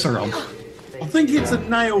silencer on. I think it's a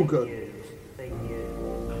nail gun.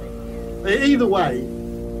 Either way,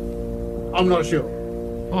 I'm not sure.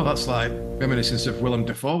 Oh, that's like reminiscence of Willem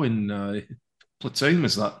Dafoe in Platoon.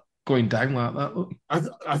 Was that going down like that? Look.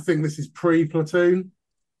 I think this is pre-Platoon.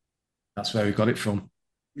 That's where we got it from.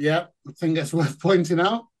 Yeah, I think that's worth pointing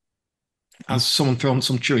out. Has someone thrown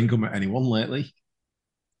some chewing gum at anyone lately?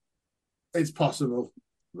 It's possible.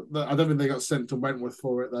 I don't think they got sent to Wentworth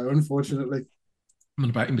for it, though, unfortunately. I'm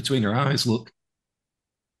about in between her eyes, look.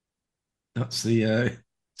 That's the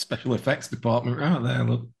special effects department right there,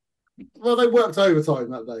 look. Well, they worked overtime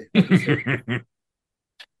that day.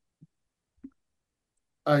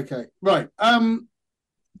 Okay, right.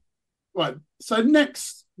 Right. So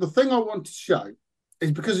next, the thing I want to show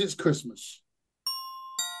is because it's Christmas.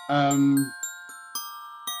 You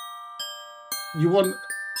want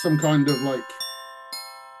some kind of like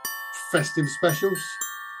festive specials.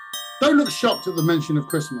 Don't look shocked at the mention of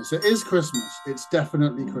Christmas. It is Christmas. It's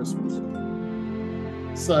definitely Christmas.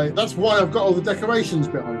 So that's why I've got all the decorations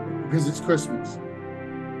behind it, because it's Christmas.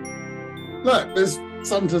 Look, there's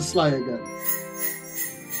Santa's sleigh again.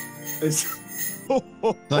 It's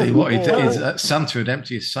Tell you what, Santa would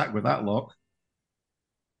empty his sack with that lot.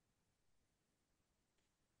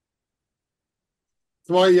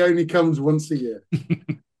 That's why he only comes once a year.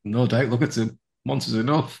 No doubt, look at him. Once is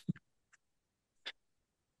enough.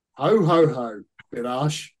 Ho, ho, ho, bit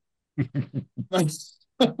harsh.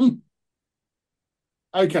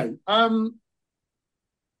 Okay.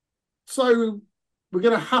 So we're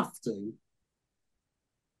going to have to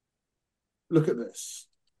look at this.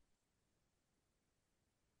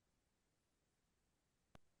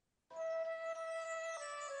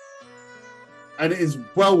 And it is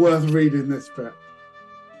well worth reading this bit.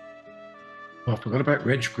 Oh, I forgot about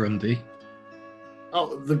Reg Grundy.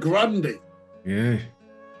 Oh, the Grundy. Yeah.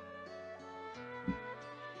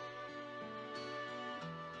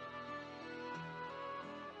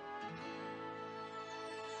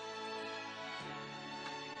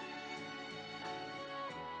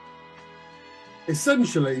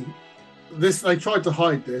 essentially, they tried to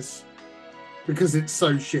hide this because it's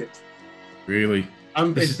so shit. Really?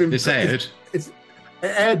 It's aired? It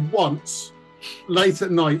aired once, late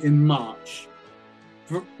at night in March,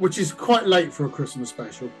 which is quite late for a Christmas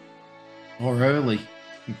special. Or early,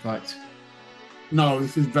 in fact. No,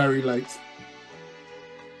 this is very late.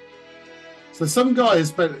 So some guy has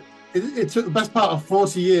spent... It took the best part of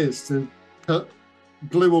 40 years to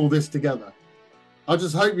glue all this together. I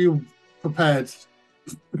just hope you're prepared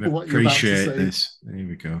for what you're about to see. Appreciate this. There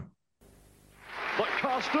we go. The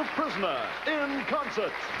cast of Prisoner in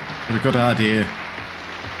concert. What a good idea.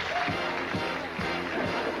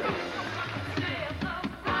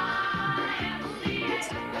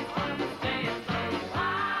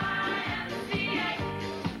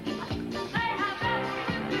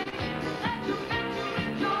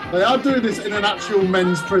 They are doing this in an actual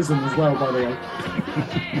men's prison as well, by the way.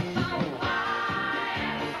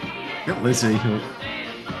 Get Lizzie.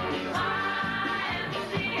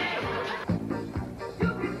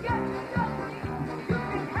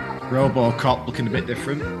 RoboCop looking a bit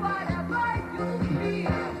different.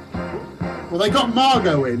 Well, they got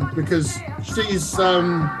Margot in because she's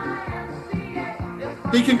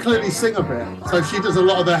he can clearly sing a bit, so she does a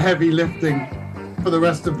lot of the heavy lifting for the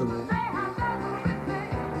rest of them.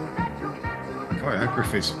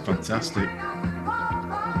 Choreography is fantastic.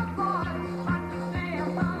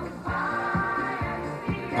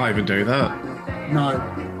 Can't even do that. No,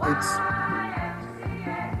 it's.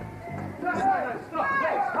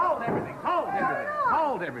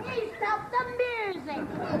 Hold everything. Please stop the music.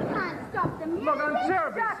 You can't stop the music. Look,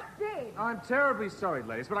 I'm terribly sorry,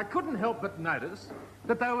 ladies, but I couldn't help but notice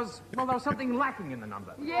that there was something lacking in the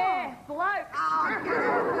number. Yeah, blokes.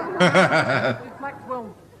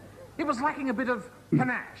 It was lacking a bit of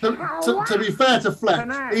panache. To be fair to Fletch,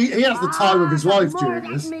 he has the time of his life during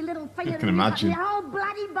this. I can imagine.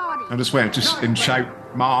 I'm just waiting to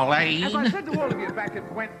shout, Marlene. As I said to all of you back at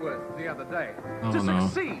Wentworth the other day, to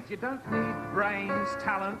succeed, you don't need brains,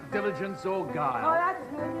 talent, diligence, or guile. Oh, that's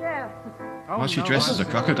good, yeah. Why is she dressed as a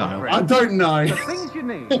crocodile? I don't know. The things you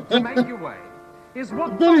need to make your way is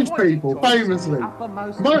what Village people, famously.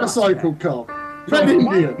 Motorcycle cop. Red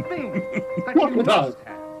Indian. Crocodile.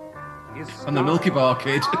 And the Milky Bar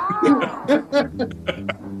Kid.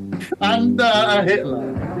 And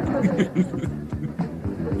Hitler.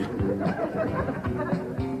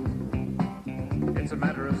 It's a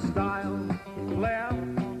matter of style, flair,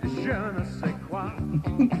 je ne sais quoi.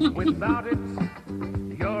 Without it,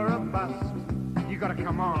 you're a bust. You gotta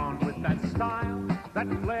come on with that style, that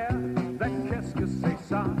flair, that qu'est-ce que c'est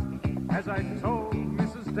ça. As I told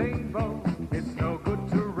Mrs. Davo, it's no good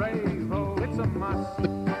to rave, oh, it's a must.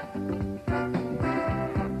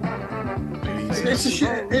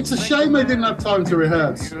 It's a shame they didn't have time to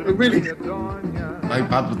rehearse. It really. How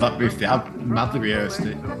bad would that be if they had madly rehearsed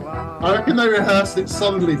it? I reckon they rehearsed it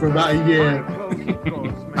solidly for about a year.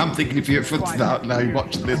 I'm thinking if you're front of that now,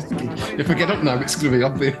 watching this, if I get up now, it's going to be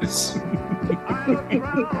obvious.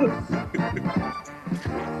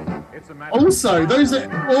 Also, those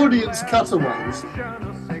audience cutaways,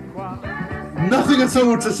 nothing at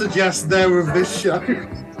all to suggest they're of this show.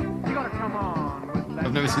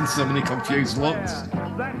 I've never seen so many confused looks.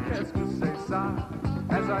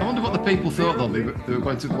 I wonder what the people thought though. They were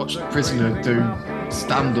going to watch Prisoner do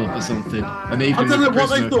stand-up or something. I don't know what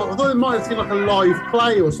they thought. I thought they might have seen like a live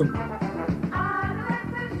play or something.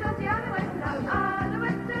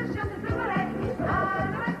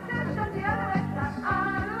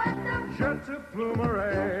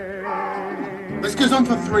 This goes on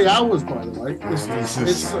for 3 hours, by the way.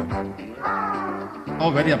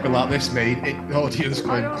 Already I've been like this, mate. The audience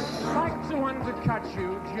going. Like to undercut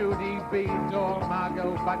you, Judy B. or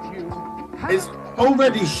Margot, but you. It's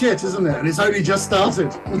already shit, isn't it? And it's only just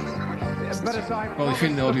started. Well, if you're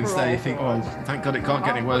in the audience there, you think, oh, thank God it can't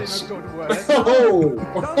get any worse.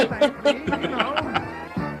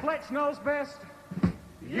 Fletch knows best.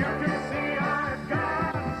 You can see I've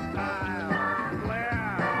got style.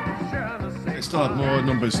 It still had more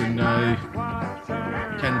numbers than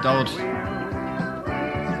Ken Dodd.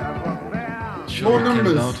 More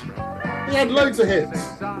numbers. He had loads of hits.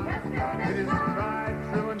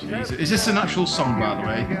 Jeez. Is this an actual song, by the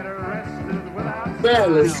way?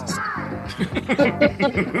 Barely.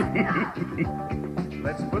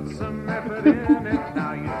 Let's put some effort in it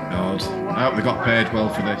now. God, I hope they got paid well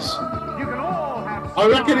for this. I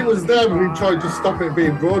reckon it was them who tried to stop it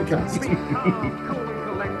being broadcast.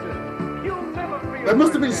 There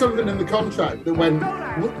must have been something in the contract that went,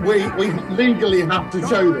 we legally have to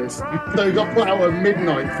show this. So it got put out at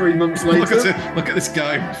midnight 3 months later. Look at this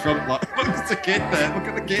guy in front, like, look at the kid there, look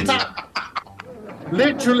at the kid.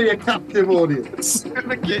 Literally a captive audience.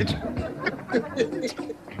 The kid.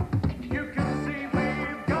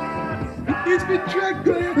 He's been dragged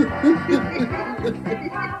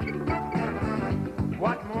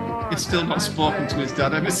He's still not spoken to his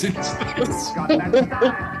dad ever since this.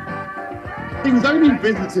 He was only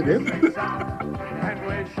visited him. And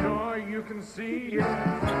we're sure you can see it.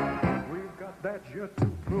 We've got that jet to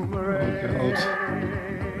boomerang.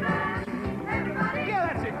 Yeah,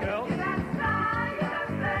 that's it, girls.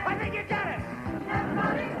 I think you got it.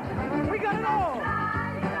 We got it all.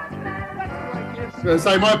 That's right,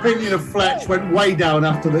 So my opinion of Fletch went way down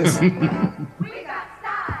after this.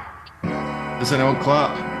 Does anyone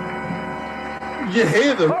clap? You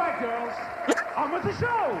hear them? all right, girls. On with the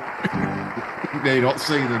show. Yeah, you not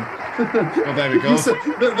see them. Oh, there we go.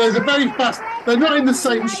 There's a very fast. They're not in the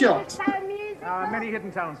same shot. Many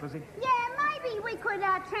hidden talents, Lizzie. Yeah, maybe we could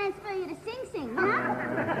transfer you to Sing Sing, you know?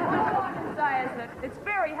 All I can say is that it's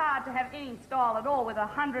very hard to have any style at all with a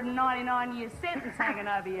 199-year sentence hanging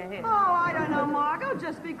over your head. Oh, I don't know, Margot.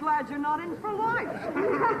 Just be glad you're not in for life.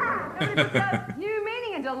 New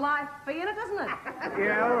meaning into life being it, doesn't it?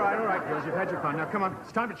 Yeah, all right, girls. You've had your fun. Now, come on.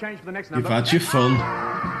 It's time to change for the next number. You've had your fun.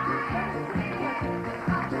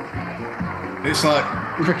 It's like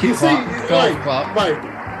cricket clap, golf clap. Wait,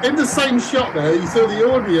 in the same shot there, you saw the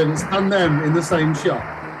audience and them in the same shot.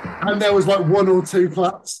 And there was like one or two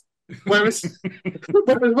claps. Whereas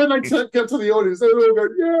when they get to the audience, they all go,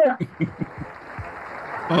 yeah.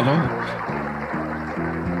 Oh, no.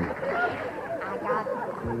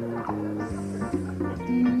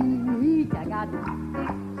 I got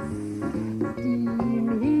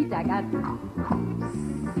steam heat, I got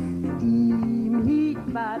steam heat,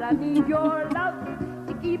 but I need your love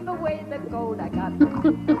to keep away the cold. I got steam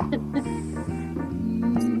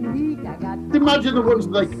heat, I got Imagine the ones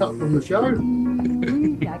they cut from the show.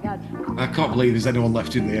 I can't believe there's anyone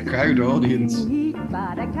left in the crowd audience.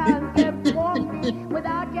 but I can't step walk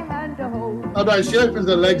without your hand to hold. Oh no, she opens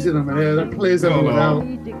her legs in a minute, that clears everyone out.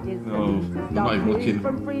 No, I'm not even looking.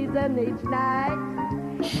 From freezing each night.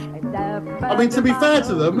 I mean, to be fair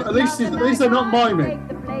to them, at least they're not miming.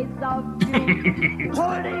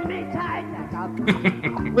 Holding me tight.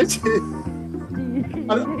 Which is,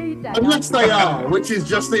 unless they are, which is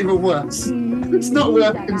just even worse. It's not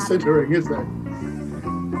worth considering, is it?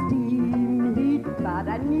 But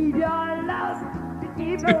I need your love to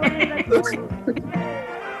keep away the cold.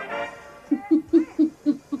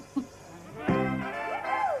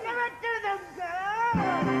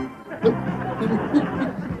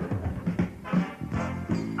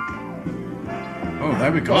 Oh,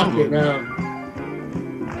 there we go. Fuck it now.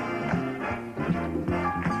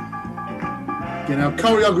 You know,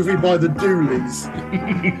 choreography by the Dooleys.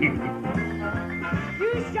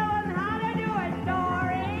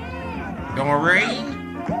 Doreen?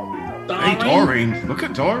 Hey, Doreen. Look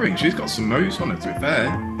at Doreen. She's got some moves on her, to be fair.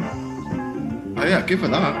 Oh, yeah, give her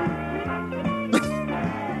that.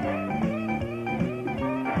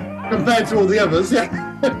 Compared to all the others, yeah.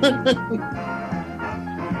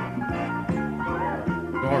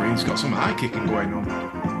 Doreen's got some high kicking going on.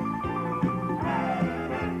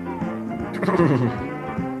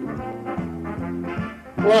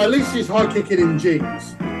 Well, at least she's high kicking in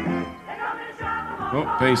jeans. Oh,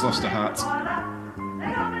 Bay's lost her hat.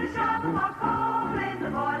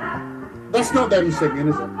 That's not them singing,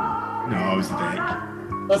 is it? No, it's the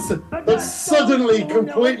deck. That's suddenly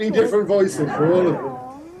completely different voices for all of them.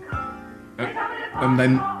 And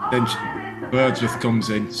then Wordsworth comes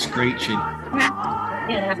in, screeching.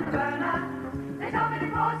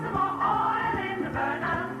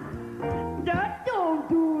 That don't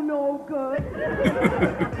do no good.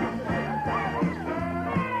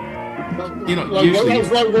 You know, Like, usually,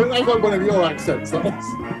 that was like one of your accents. That was.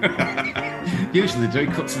 usually they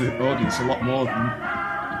do cut to the audience a lot more than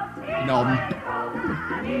none.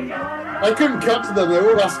 I couldn't cut to them, they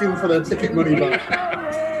were all asking for their ticket money back.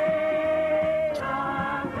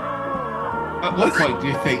 At what point do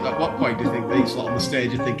you think these lot on the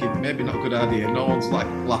stage are thinking, maybe not a good idea, no one's like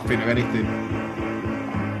laughing or anything?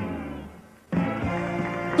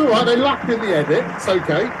 It's alright, they laughed in the edit, it's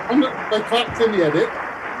okay. They clapped in the edit.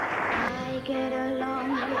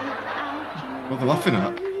 What they're laughing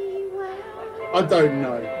at? I don't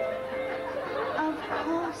know. Of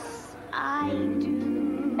course I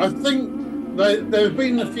do. I think there have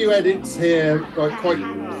been a few edits here, like quite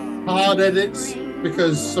hard edits,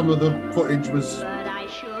 because some of the footage was,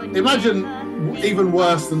 imagine, even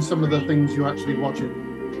worse than some of the things you're actually watching.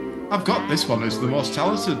 I've got this one as the most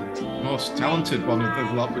talented one of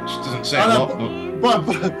the lot, which doesn't say a lot. But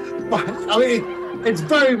I mean, it's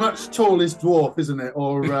very much tallest dwarf, isn't it?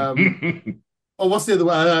 Or Or what's the other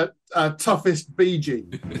one? Toughest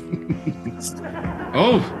BG.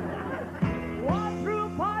 Oh. Walked through a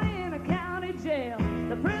party in a county jail.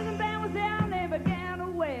 The prison band was there and they began to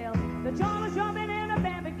wail. The drum was jumping and the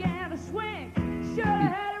band began to swing. Should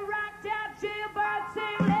have had it rocked out, jailbird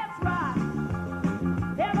sing, let's rock.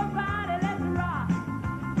 Everybody, let's rock.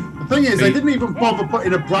 The thing is, they didn't even bother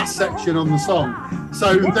putting a brass section on the song.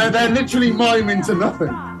 So they're literally miming to nothing.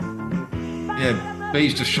 Yeah,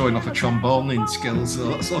 B's just showing off her tromboning skills, so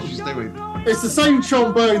that's all she's doing. It's the same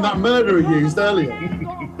trombone that murderer used earlier.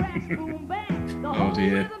 Oh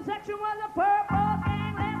dear.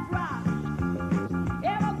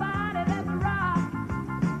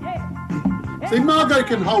 See, Margot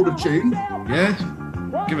can hold a tune. Yeah,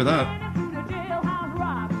 give her that.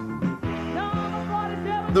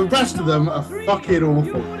 The rest of them are fucking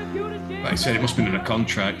awful. Like I said, it must have been in a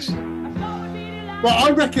contract. Well,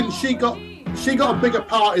 I reckon she got a bigger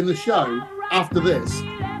part in the show after this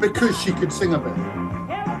because she could sing a bit.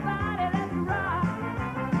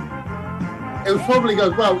 It was probably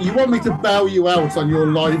goes, well, you want me to bail you out on your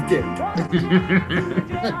live gig?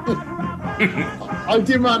 I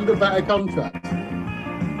demand a better contract.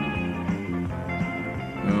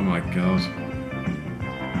 Oh my god.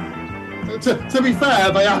 To be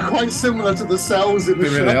fair, they are quite similar to the cells in the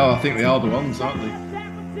show. They really are. I think they are the ones, aren't they?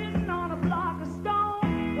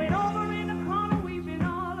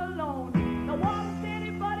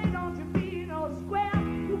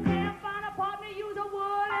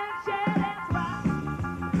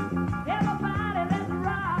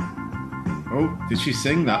 Oh, did she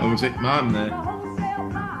sing that, or was it mime there?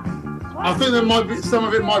 I think there might be some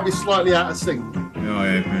of it might be slightly out of sync. Oh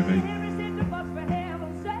yeah, maybe.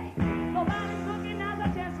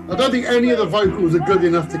 I don't think any of the vocals are good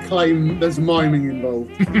enough to claim there's miming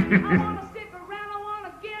involved.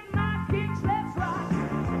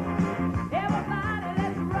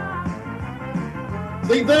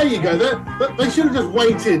 See, there you go. They should have just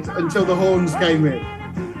waited until the horns came in.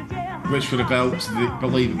 Which would have helped the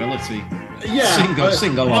believability. Yeah.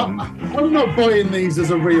 Sing along. I'm not buying these as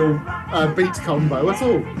a real beat combo at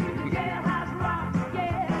all.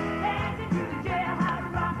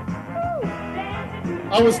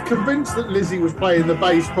 I was convinced that Lizzie was playing the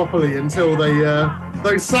bass properly until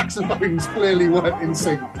those saxophones clearly weren't in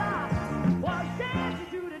sync.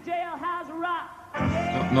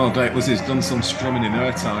 No doubt Lizzie's done some strumming in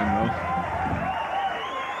her time though.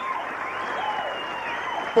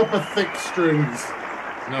 Proper thick strings.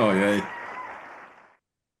 Oh yeah.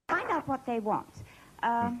 Find out what they want.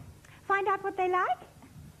 Find out what they like.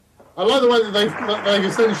 I like the way that they've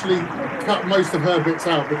essentially cut most of her bits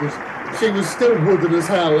out because she was still wooden as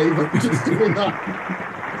hell even just doing that.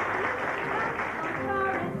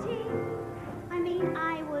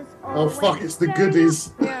 Oh fuck, it's the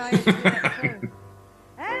goodies.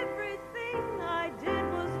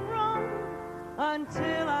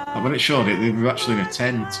 And when it showed it, they were actually in a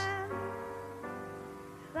tent.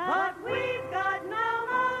 But we've got no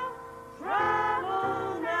more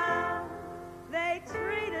trouble now. They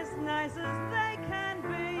treat us nice as they can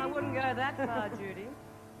be. I wouldn't go that far, Judy.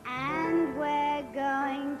 And we're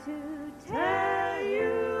going to Tell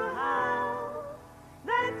you how.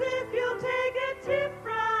 That's if you'll take a tip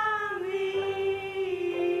from me.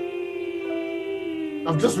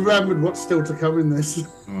 I've just remembered what's still to come in this.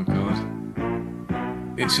 Oh my god.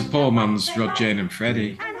 It's a poor man's Rod, Jane and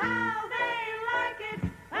Freddie.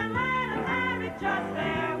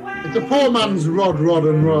 It's a poor man's Rod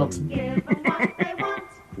and Rod.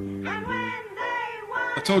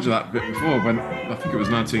 I told you that bit before when I think it was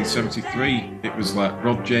 1973. It was like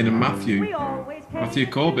Rod, Jane and Matthew. Matthew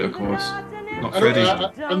Corbett, of course, not Freddie.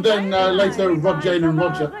 And then later Rod, Jane and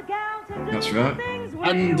Roger. That's right.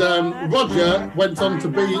 And Roger went on to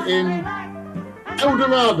be in El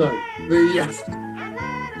Dorado, the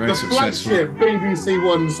flagship BBC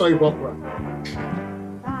One soap opera.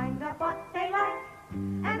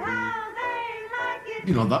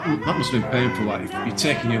 You know, that must have been painful. Like, if you're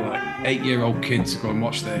taking your 8-year-old kid to go and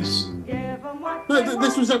watch this. No,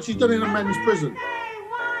 this was actually done in a men's prison.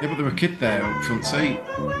 Yeah, but there were a kid there up front seat.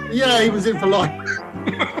 Yeah, he was in for life. I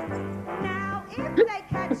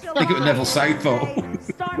think it was Neville Southall.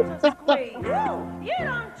 You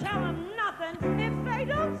don't tell them nothing if they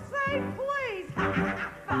don't say please.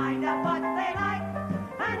 Find out what they like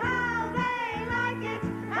and how they like it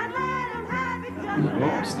and let them have it just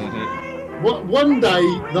Whoops, that it. One day,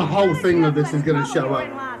 the whole thing of this is going to show up.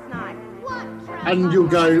 And you'll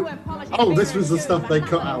go, oh, this was the stuff they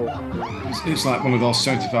cut out. It's like one of those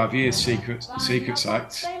 75 years secrets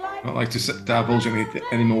acts. Not like to divulge anything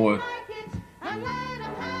anymore.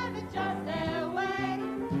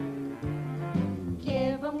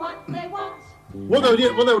 What they'll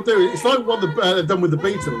do, it's like what they've done with the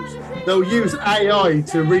Beatles. They'll use AI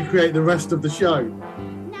to recreate the rest of the show.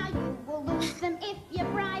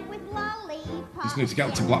 Just need to get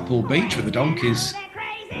up to Blackpool Beach with the donkeys. Find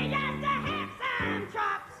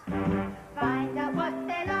out what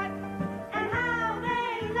they like and how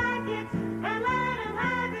they like it, and let them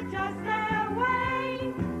have it just their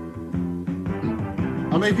way.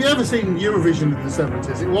 I mean, if you ever seen Eurovision in the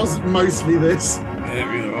 70s, it was mostly this. Yeah, it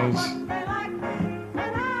really was.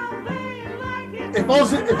 If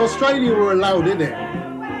Australia were allowed in it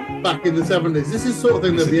back in the 70s, this is the sort of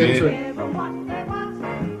thing they'd be entering.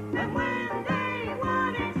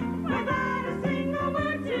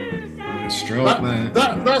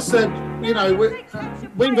 That said, you know, we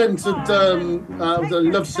invented the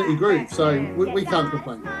Love City Groove, so we can't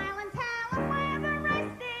complain.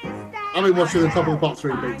 I've been watching the Top of the Pops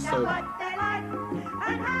 3 beats, so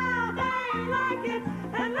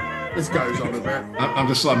this goes on a bit. I'm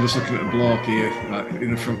just looking at the bloke here, like,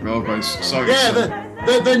 in the front row, going, sorry.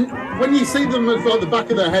 Yeah, then when you see them at the back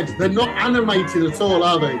of their heads, they're not animated at all,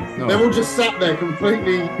 are they? No. They're all just sat there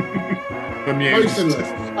completely motionless.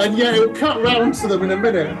 And yeah, it'll cut round to them in a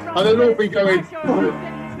minute, and they'll all be going,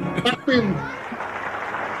 clapping.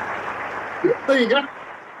 There you go.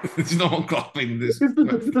 There's no one clapping this.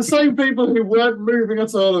 The same people who weren't moving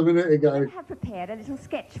at all a minute ago. I have prepared a little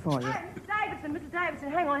sketch for you. Mr. Davidson,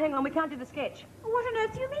 hang on, we can't do the sketch. What on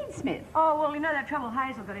earth do you mean, Smith? Oh, well, you know that trouble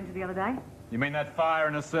Hazel got into the other day? You mean that fire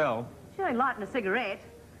in a cell? She only lighting a cigarette.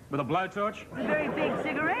 With a blowtorch? It's a very big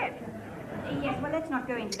cigarette. Yes, well, let's not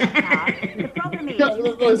go into that now. The problem is...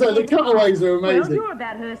 The cutaways are amazing. Well, you're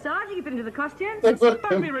about her size. You can fit into the costume.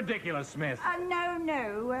 Don't be ridiculous, Smith.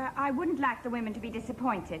 No. I wouldn't like the women to be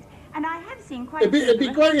disappointed. And I have seen quite It'd be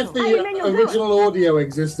great if the original audio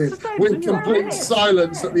existed with complete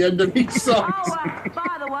silence at the end of each song.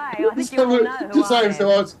 By the way, I think you all know who I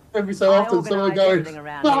am. Every so often someone going,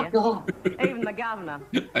 fuck off. Even the governor.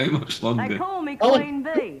 How much longer? They call me Queen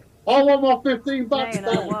Bee. I want my $15 Now you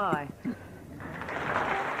know back. why.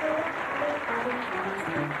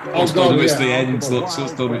 It's done, it's the end. Look, it's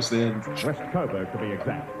done, it's the end. West Coburg, to be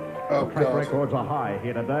exact. Oh, Track God. records are high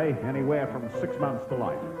here today, anywhere from 6 months to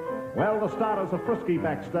life. Well, the starters are frisky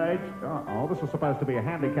backstage. Oh, this is supposed to be a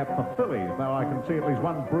handicap for fillies, though I can see at least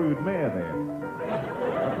one brood mare there.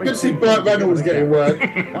 Good to see Burt Reynolds getting work. Wait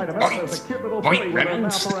a minute, there's a cute little filly with her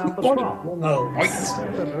mouth around the top. It's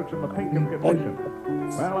in the pink of condition.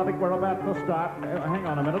 Well, I think we're about to start. Hang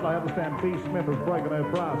on a minute, I understand B. Smith has broken her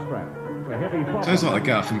bra strap. It's a heavy problem. Sounds like the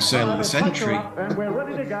guy from Sale of the Century. And we're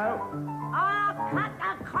ready to go. Oh, cut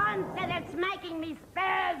the concert, it's making me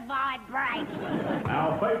spurs vibrate.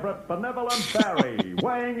 Our favourite Benevolent Barry,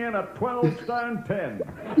 weighing in at 12 stone 10.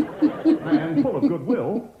 And full of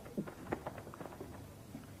goodwill.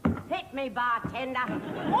 Hit me, bartender.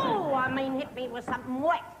 Oh, I mean hit me with something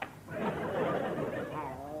wet.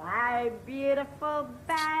 Hello, beautiful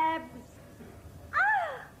Babs.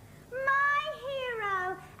 Ah, my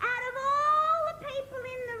hero. Out of all the people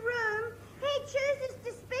in the room, he chooses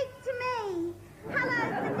to speak to me. Hello,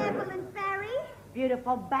 Benevolent Barry.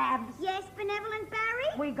 Beautiful Babs. Yes, Benevolent Barry?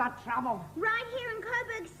 We got trouble. Right here in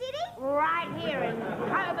Coburg City? Right here in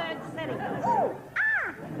Coburg City. Ooh,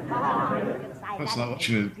 Oh, you can say That's that. like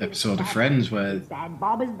watching an episode of Friends where Bad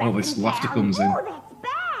Bob is back all this in laughter town. comes in. oh, that's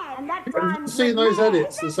bad. And that Have you rhymes seen with those mad.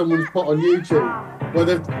 edits that someone's put on YouTube where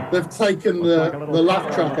they've taken the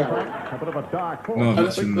laugh track out? A bit of a dark horse. No, And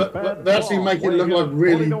that's in the... they actually make it look like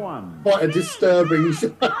really quite a disturbing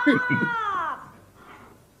show.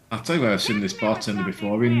 I'll tell you where I've seen this bartender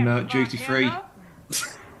before, in Duty Free.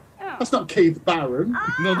 That's not Keith Barron.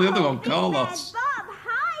 No, the other one, Carlos. Bob,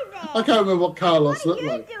 hi there. I can't remember what Carlos looked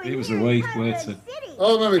like. He was a wait waiter.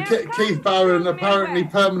 Oh, I remember Keith Barron apparently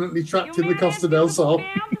permanently trapped in the Costa del Sol.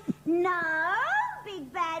 No,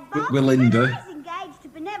 Big Bad Bob. Willinda. I was engaged to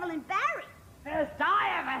Benevolent Barry. First I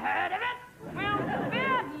ever heard of it. Well,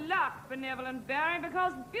 bad luck, Benevolent Barry,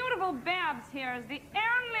 because beautiful Babs here is the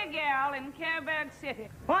only girl in Coburg City.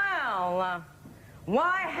 Well,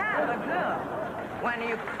 why have a girl when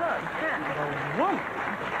you could have a woman?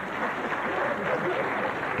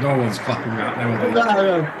 No one's clapping right now, are they?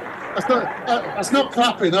 No. That's not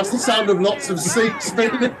clapping. That's the sound of lots of seats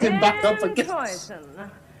being lifted back up against. Toyson,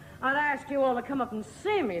 I'd ask you all to come up and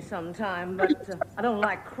see me sometime, but I don't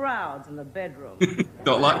like crowds in the bedroom.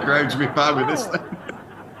 Don't like crowds, be fine with this thing.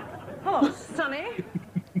 Hello, Sonny.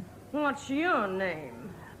 What's your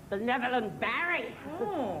name? Benevolent Barry.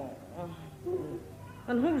 Oh.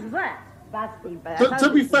 And who's that? Busty Bird. To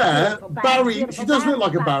be fair, Barry, she does look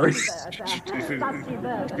like a Barry. If you're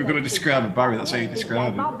going to describe a Barry, that's how you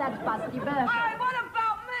describe it. Bob, that's Busty Bird. Hey, what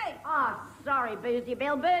about me? Oh, sorry, Boozy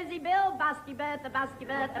Bill, Busty Bertha,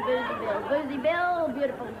 Boozy Bill,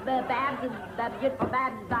 beautiful Babs, and beautiful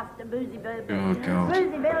Babs, Buster, Boozy Bill, Oh, God.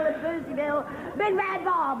 Boozy Bill, Big Bad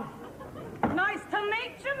Bob. Nice to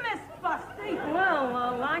meet you, Miss Busty.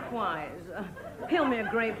 Well, likewise. Peel me a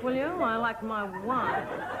grape, will you? I like my wine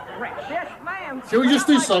fresh. Yes, ma'am. Shall we just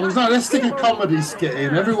do songs? No, let's stick a comedy skit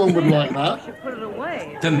in. Everyone would like that. Put it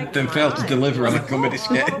away. Then fail to deliver on a comedy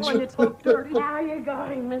sketch. How are you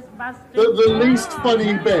going, Miss Busty? The least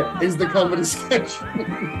funny bit is the comedy sketch.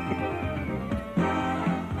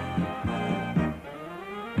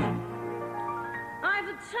 I've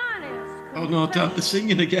the tiniest. Oh no, Dad, they're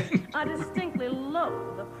singing again. I distinctly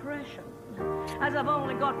love the pressure. As I've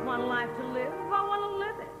only got one life to live, I want to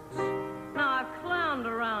live it. Now, I've clowned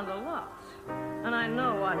around a lot, and I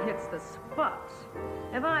know what hits the spot.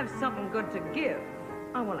 If I've something good to give,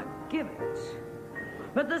 I want to give it.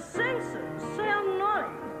 But the censors say I'm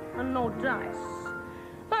naughty and no dice.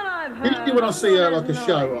 But I've heard Usually when I see like a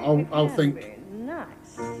show, I'll think,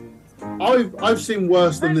 I've seen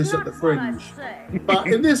worse than this at the Fringe. But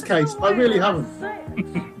in this case, I really haven't.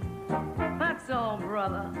 That's all,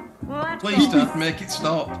 brother. Please, Dad, make it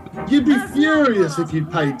stop. You'd be furious if you'd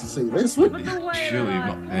paid to see this, wouldn't you? Surely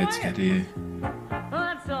I'm not paid to get here.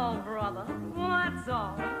 That's all, brother. That's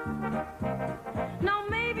all. Now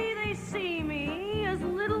maybe they see me as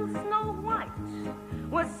little Snow White.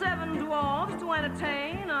 With 7 dwarves to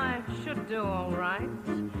entertain, I should do all right.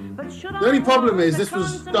 But should The only problem is this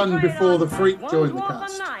was done before the Freak joined the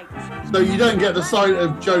cast. So you don't get the sight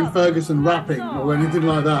of Joan Ferguson rapping or anything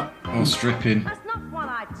like that. Or stripping. That's not what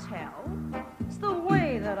I tell. It's the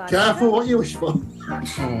way that I Careful tell. what you wish for.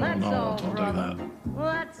 Oh no, don't do that.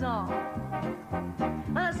 That's all.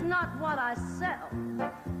 That's not what I sell,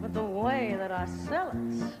 but the way that I sell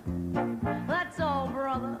it. That's all,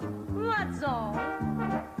 brother. That's all.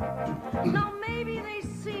 Now maybe they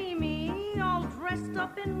see me all dressed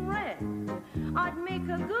up in red. I'd make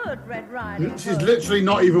a good Red Riding. She's literally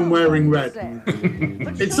not even wearing red.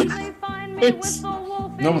 it's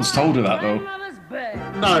No one's told her that though.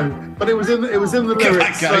 no, but it was in the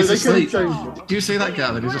lyrics, so Guy's they asleep. could have changed it. Do you see that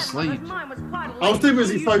guy that is asleep? I was too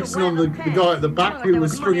busy focusing on the guy at the back who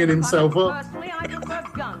was stringing himself up. Personally, I prefer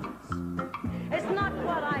guns. It's not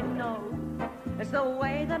what I know. It's the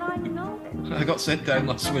way that I know it. I got sent down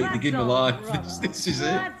last week to give my life. This is it.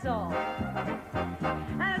 That's all.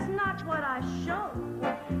 And it's not what I show,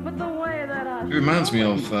 but the way that I It reminds me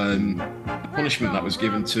of the punishment that was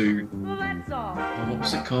given to, That's all. what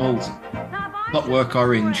was it called? Clockwork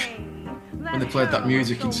Orange. When they played that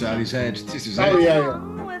music inside his head. This is it. Oh yeah.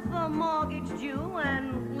 With the mortgage due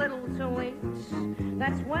and little to eat.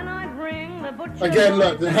 That's when I bring the butcher. Again,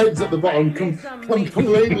 look, the head's at the bottom,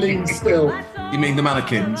 completely still. You mean the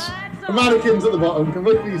mannequins? The mannequins at the bottom,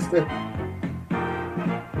 completely still.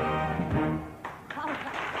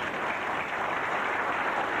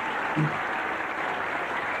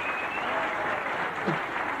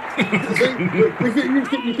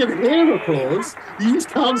 You can hear applause, you just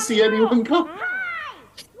can't see anyone come.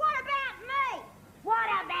 What about me? What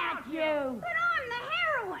about you? But I'm the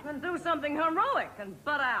heroine. And do something heroic and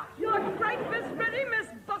butt out. You're great, Miss Ready, Miss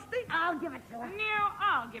Busty. I'll give it to her. No,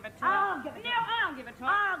 I'll give it to her. I'll give it to her. No, I'll give it to her.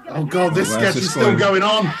 I'll give Oh it to god, this Where's sketch this is still going? going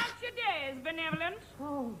on. How's your days, benevolent?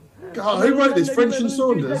 Oh. God, who wrote this? French and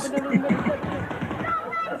Saunders?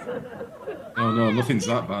 Oh no, nothing's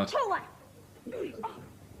that bad.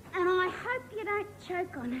 And I hope you don't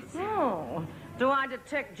choke on it. Oh, do I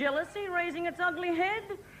detect jealousy raising its ugly head?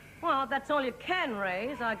 Well, if that's all you can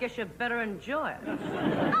raise, I guess you better enjoy it.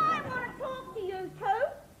 I want to talk to you two.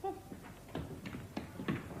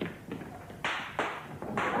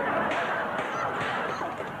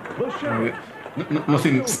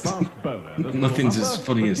 Nothing's as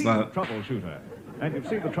funny as that. Troubleshooter. And you've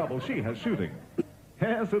seen the trouble she has shooting.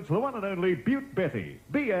 Yes, it's the one and only Butte Betty.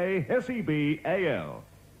 B-A-S-E-B-A-L.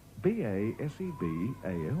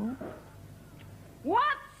 B-A-S-E-B-A-L?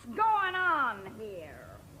 What's going on here?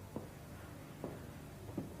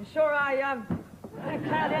 You sure I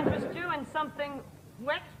can't interest you in something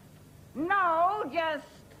wet? No, just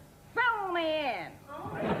fill me in.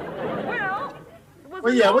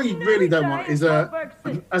 Well, yeah, what you really don't want is a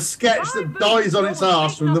sketch that dies on its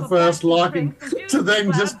arse from the first line to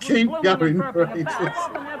then just keep going for ages.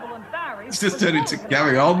 It's just turning to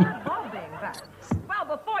carry on. Well,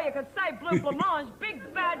 before you could say blue blancmange, big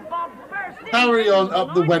bad Bob burst in. Carry on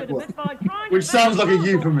up the Wentworth, which sounds like a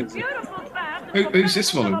euphemism. Who's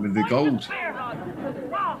this one with the gold?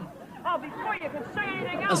 Oh, before you could say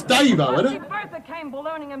anything else. That's Dave, isn't it? Bertha came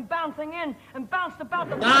ballooning and bouncing in and bounced about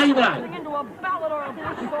the Aye, turning into a ballad or a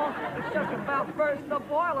bush song. Just about burst the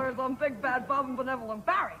boilers on Big Bad Bob and Benevolent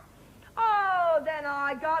Barry. Oh, then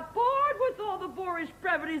I got bored with all the boorish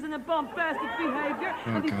brevities and the bombastic behavior.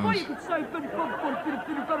 And before you could say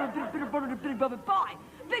bye,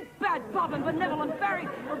 Big Bad Bob and Benevolent Barry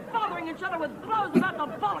were bothering each other with blows about the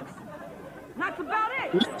bollocks. And that's about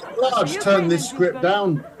it. Large, turn this script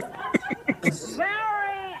down.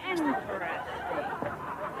 Very interesting.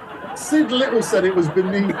 Sid Little said it was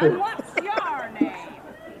beneath And it. what's your name?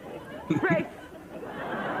 Grace.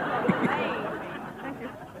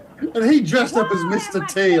 And he dressed up as Mr.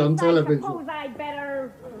 T on television. Suppose I'd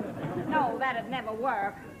better... No, that'd never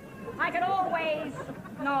work. I could always...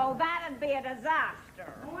 No, that'd be a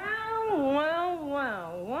disaster. Well,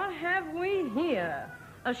 what have we here?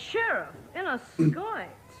 A sheriff in a skirt.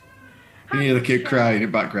 You hear the kid crying in the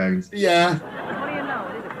background. Yeah. What do you know?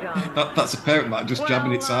 It is a gun. That's a parent that just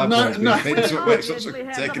jabbing its no. eyebrows.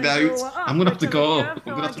 Take it out. I'm going to have to go. I'm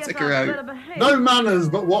going to have to take her out. No manners,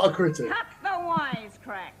 but what a critic. Cut the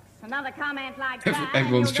wisecracks. Another comment like that.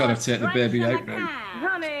 Everyone's trying to take the baby out now.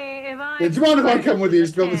 Honey, if I... Yeah, do you mind if I come with you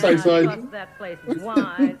to be on the safe side? That place is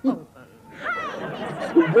wide open.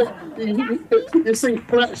 You see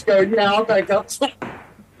Fletch going, yeah, I'll take up.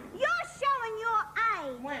 You're showing your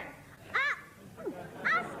age.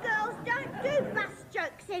 Us girls don't do bus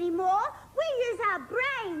jokes anymore. We use our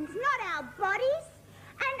brains, not our bodies.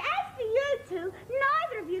 And as for you two,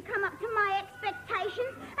 neither of you come up to my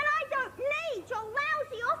expectations, and I don't need your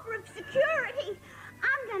lousy offer of security.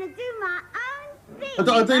 I'm going to do my own thing.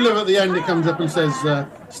 I do love at the end it comes up and says,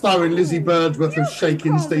 starring Lizzie Birdsworth as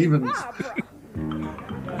Shakin' Stevens.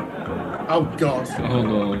 Oh, God. Oh,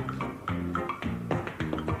 no.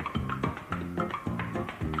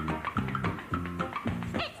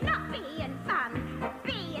 It's not being fun,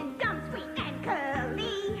 being dumb, sweet and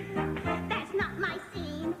curly. That's not my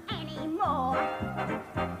scene anymore.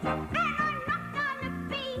 And I'm not gonna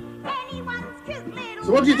be anyone's cute little...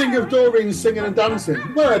 So what do you think of Doreen singing and dancing?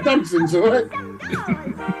 Well, dancing's all right.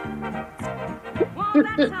 Well,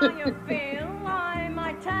 that's how you feel. I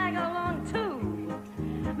might tag along too.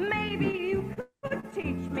 Maybe you could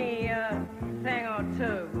teach me a thing or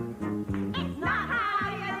two. It's not how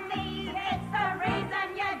you leave, it's the reason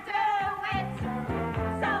you do it.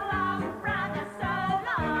 So long, brother, so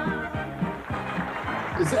long.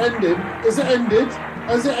 Is it ended? Is it ended?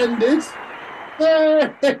 Has it ended?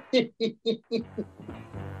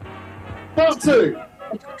 Part 2.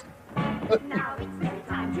 Now it's really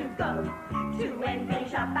time to go to and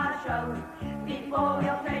finish up our show. Before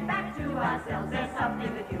we'll turn back to ourselves, there's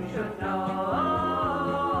something that you should know.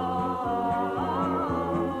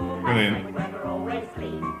 Brilliant. We're always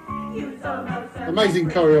clean. You so know, sir. Amazing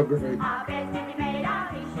choreography. Our beds can be made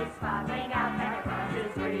of dishes, sparkling out and across the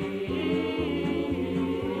street.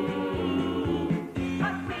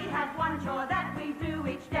 But we have one chore that we do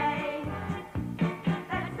each day.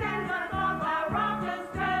 That stands on a clock while Rogers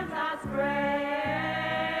turns us gray.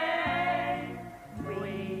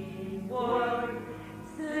 We would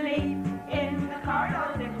sleep in the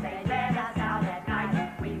corridors if they let us out at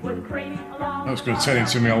night. We would creep along. I was going to turn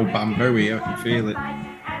into my old bamboo here. I can feel it.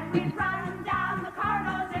 And we'd run down the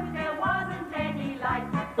corridors if there wasn't any light.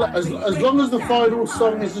 As long as the final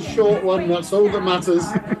song is a short one, that's all that matters.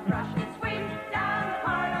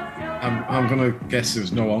 I'm going to guess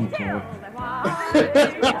there's no encore.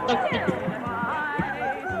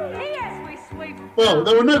 Well,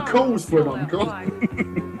 there were no calls for an encore.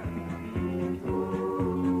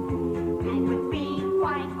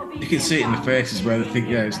 You can see it in the faces where they think,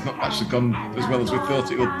 yeah, it's not actually gone as well as we thought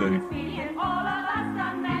it would do.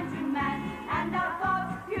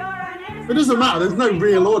 It doesn't matter, there's no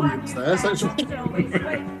real audience there. So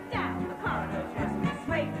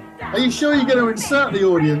are you sure you're going to insert the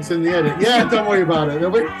audience in the edit? Yeah, don't worry about it.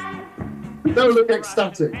 They'll look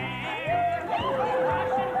ecstatic.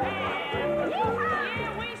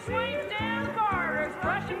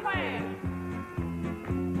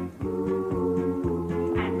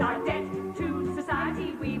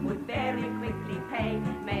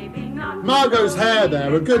 Margot's hair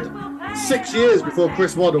there, a good 6 years before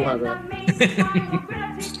Chris Waddle had it.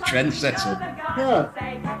 Trendsetter. Yeah.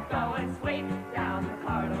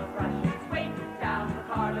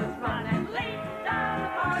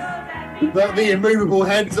 The immovable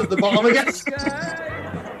heads at the bottom again.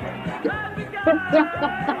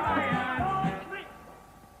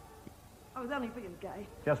 I was only being gay.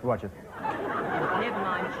 Just watch it. Never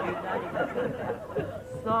mind, shoot.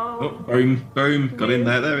 So... Oh, boom, boom. Got in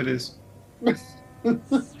there. There it is.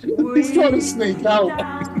 He's trying to sneak out.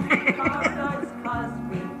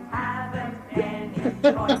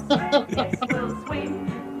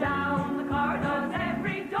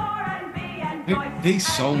 These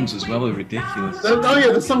songs as well are ridiculous. Oh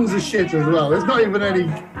yeah, the songs are shit as well. There's not even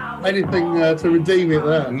anything to redeem it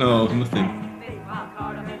there. No, nothing.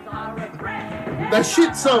 They're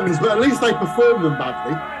shit songs, but at least they perform them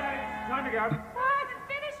badly. Time to go. I haven't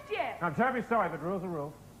finished yet. I'm terribly sorry, but rules are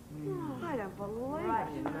rules. I don't believe it.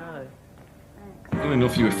 You know. Funny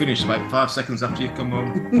enough, you were finished about 5 seconds after you come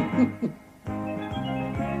home.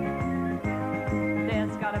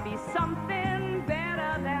 There's gotta be something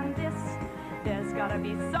better than this. There's gotta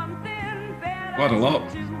be something better. Quite a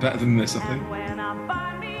lot better than this, I think. When I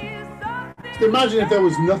find me something. Just imagine if there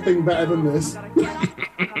was nothing better than this. I'm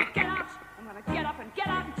gonna get up and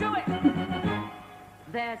do it.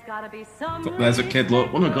 There's gotta be something. There's a kid,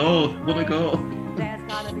 look. Wanna go. There's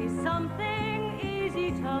gotta be something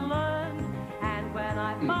easy to learn. And when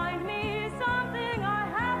I find me something I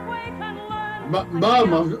halfway can learn.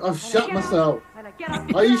 Mum, I've shut myself.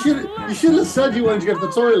 Oh, you should have said you wanted to go to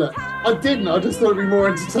the toilet. I didn't. I just thought it'd be more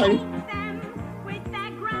entertaining.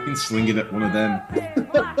 You can sling it at one of them.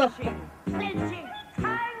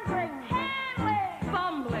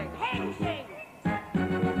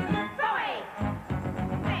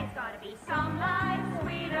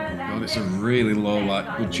 God, it's a really low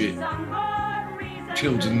budget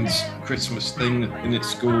children's Christmas thing in its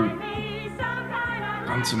school.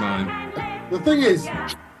 Pantomime. The thing is,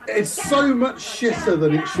 it's so much shitter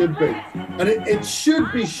than it should be. And it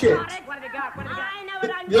should be shit.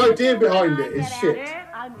 The idea behind it is shit.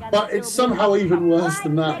 But it's somehow even worse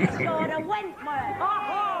than that. And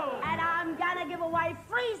I'm gonna give away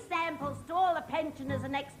free samples to all the pensioners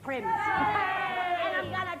and ex-prims. And I'm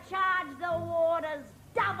gonna charge the warders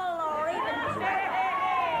double or even triple.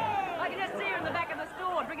 I can just see her in the back of the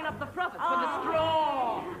store bringing up the profits from the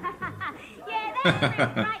straw. Yeah,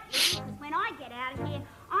 that's great. Because when I get out of here,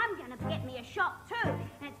 I'm going to get me a shop too. And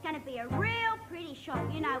it's going to be a real pretty shop,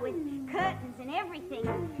 you know, with curtains and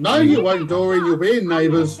everything. No, you won't, Doreen. You'll be in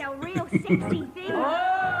Neighbours. Sell real sexy things.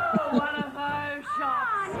 Oh, one of those shops.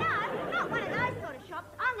 Oh, no, not one of those sort of shops.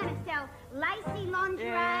 I'm going to sell lacy lingerie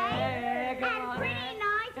and pretty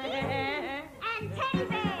nighties and teddy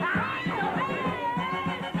bears.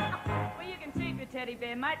 Well, you can keep your teddy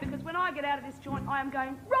bear, mate, because when I get out of this joint, I am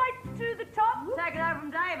going right to the top. Take it over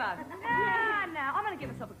from Davo. No, I'm going to get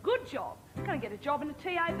myself a good job. I'm going to get a job in the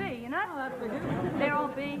TAB, you know? Oh, that's good. There I'll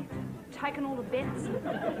be, taking all the bets.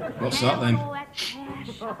 What's that then? All that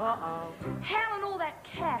cash. Howling all that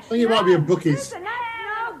cash. I think it might be a bookies. Listen,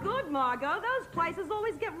 that's no good, Margot. Those places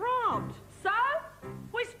always get robbed. So,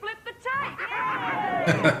 we split the take.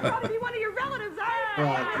 Probably be one of your relatives,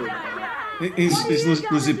 eh? Is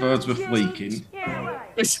Lizzie Birdsworth leaking? Yeah,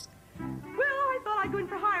 right. Well, I thought I'd go in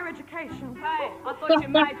for higher education. Hey, I thought you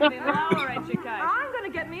might be in lower education. I'm going to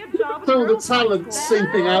get me a job. All the talent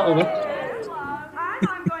seeping out of it. And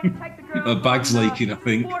I'm going to take the girls. Her bag's leaking, I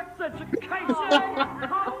think. Sports education.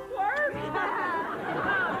 Homework.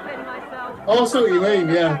 Oh, I see what you mean,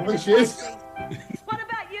 yeah. I think she is. What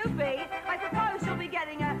about you, B? I suppose you'll be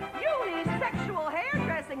getting a unisexual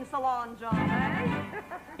hairdressing salon job, eh?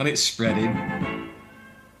 And it's spreading.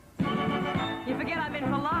 You forget I'm in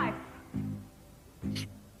for life.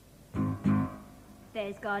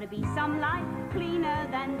 There's gotta be some life cleaner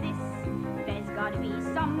than this. There's gotta be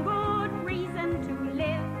some good reason to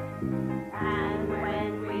live. And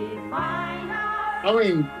when we find out, I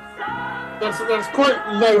mean, that's quite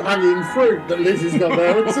low-hanging fruit that Lizzie's got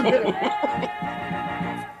there, isn't it?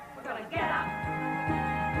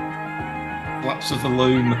 Flaps of the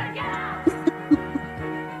loom.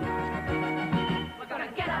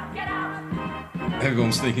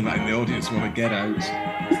 Everyone's thinking that in the audience want to get out.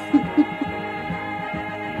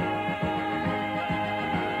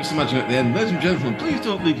 Just imagine at the end, ladies and gentlemen, please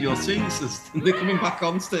don't leave your seats as they're coming back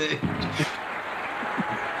on stage.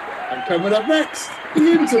 And coming up next, the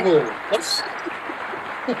interval.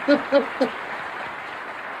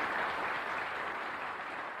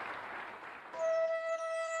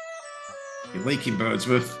 You're leaking,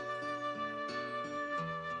 Birdsworth.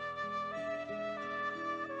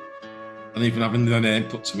 And even having their name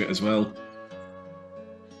put to it as well.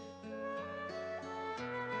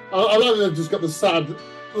 I love that they've just got the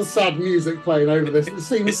sad music playing over this. It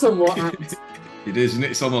seems somewhat apt. It is, and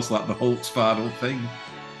it's almost like the Hulk's final thing.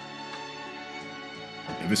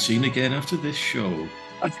 Never seen again after this show.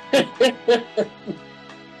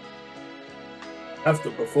 After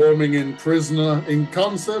performing in Prisoner in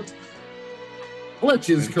concert,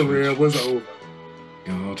 Fletcher's career was over.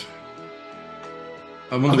 God.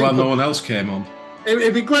 I wonder why no one else came on.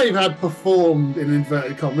 It'd be great if I had performed in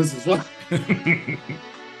inverted commas as well.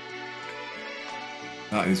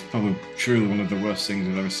 That is probably truly one of the worst things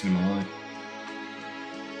I've ever seen in my life.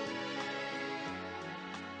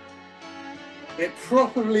 It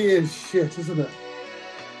probably is shit, isn't it?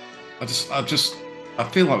 I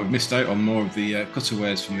feel like we've missed out on more of the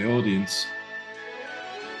cutaways from the audience.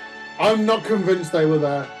 I'm not convinced they were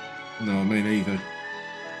there. No, me neither.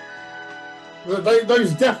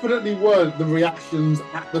 Those definitely weren't the reactions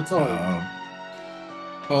at the time.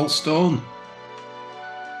 Paul Stone.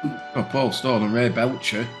 Oh, Paul Stone and Ray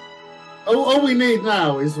Belcher. All we need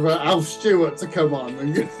now is for Alf Stewart to come on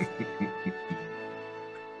and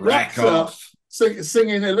rack off,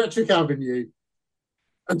 singing Electric Avenue,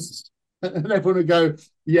 and everyone would go,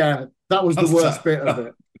 "Yeah, that was the worst bit of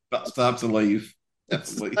it." That's time to leave.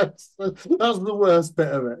 That's the worst bit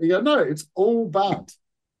of it. You go, no, it's all bad.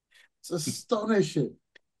 It's astonishing.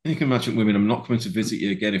 You can imagine women. I'm not coming to visit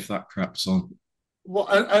you again if that crap's on. Well,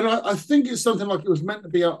 and I think it's something like it was meant to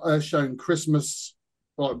be shown Christmas,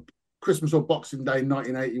 like Christmas or Boxing Day,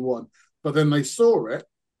 1981. But then they saw it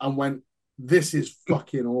and went, "This is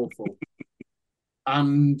fucking awful."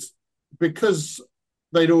 And because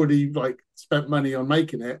they'd already spent money on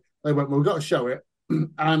making it, they went, "Well, we've got to show it,"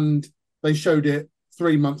 and they showed it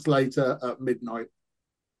 3 months later at midnight.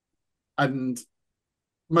 And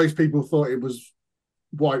most people thought it was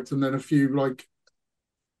wiped, and then a few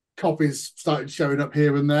copies started showing up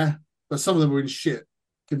here and there, but some of them were in shit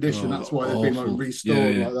condition. That's why they've been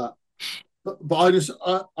restored like that. But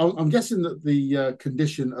I'm guessing that the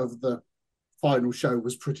condition of the final show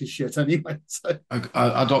was pretty shit anyway. So.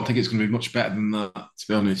 I don't think it's going to be much better than that, to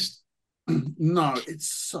be honest. No, it's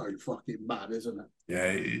so fucking bad, isn't it? Yeah,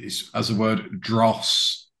 it's, as a word,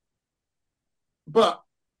 dross. But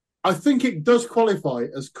I think it does qualify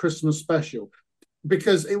as Christmas special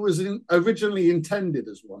because it was originally intended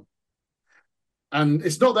as one. And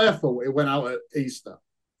it's not their fault it went out at Easter.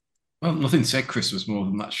 Well, nothing said Christmas more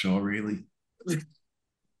than that show, really.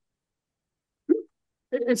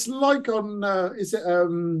 It's like on,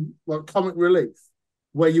 Comic Relief,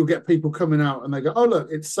 where you'll get people coming out and they go, "Oh, look,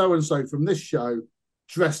 it's so-and-so from this show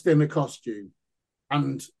dressed in a costume."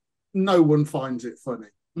 And no one finds it funny.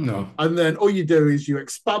 No. And then all you do is you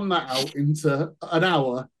expand that out into an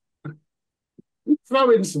hour,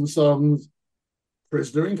 throw in some songs,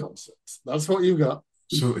 Prisoner in Concert. That's what you've got.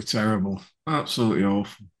 Absolutely terrible. Absolutely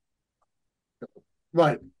awful.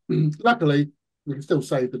 Right. Luckily, we can still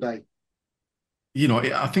save the day. You know,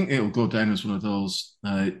 I think it'll go down as one of those,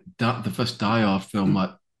 the first Die Hard film,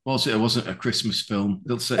 it wasn't a Christmas film.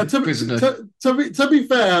 They'll say Prisoner. To be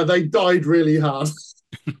fair, they died really hard.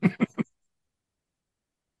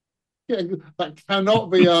 Yeah, that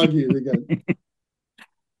cannot be argued again.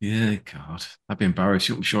 Yeah, God. I'd be embarrassed.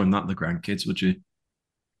 You wouldn't be showing that to the grandkids, would you?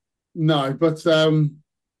 No, but I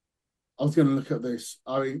was going to look at this.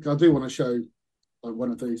 I do want to show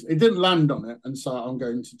one of these. It didn't land on it, and so I'm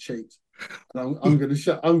going to cheat. And I'm going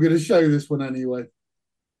to show this one anyway,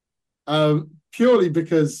 purely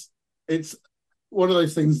because it's one of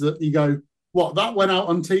those things that you go, "What? That went out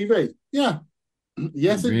on TV?" Yeah,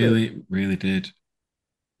 yes, it really did.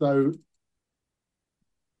 So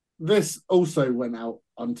this also went out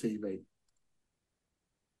on TV.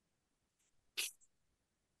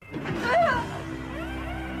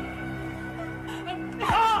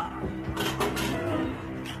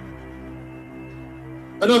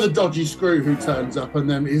 Another dodgy screw who turns up and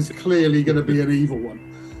then is clearly going to be an evil one.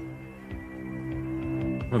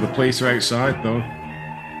 Well, the police are outside, though.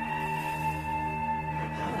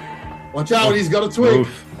 Watch out, he's got a twig.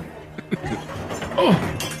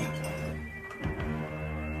 Oh.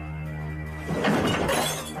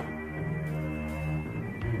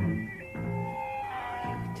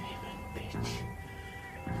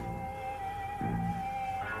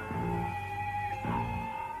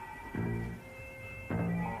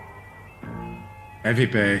 Heavy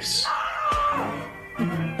bass.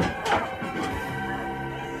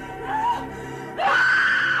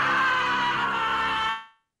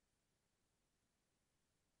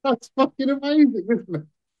 That's fucking amazing, isn't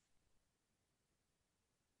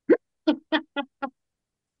it?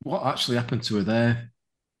 What actually happened to her there?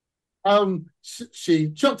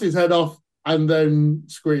 She chopped his head off and then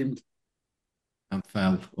screamed. And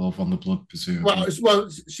fell over on the blood, presumably. Well,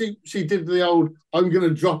 she did the old, "I'm going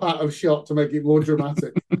to drop out of shot" to make it more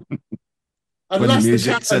dramatic. unless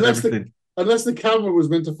the camera was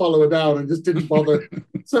meant to follow her down and just didn't bother.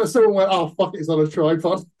 So someone went, "Oh, fuck, it's on a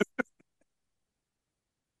tripod."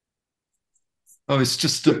 Oh, it's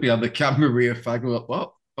just stuck behind the camera rear fag.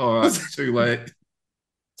 What? All right, too late.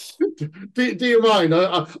 Do you mind?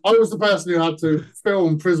 I was the person who had to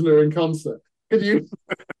film Prisoner in Concert. Could you...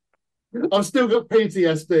 I've still got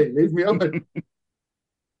PTSD. Leave me alone.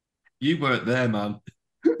 You weren't there, man.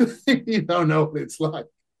 You don't know what it's like.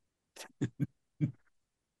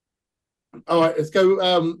 All right, let's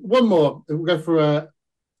go. One more. We'll go for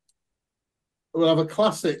we'll have a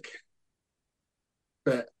classic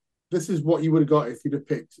bit. This is what you would have got if you'd have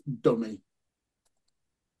picked Dummy.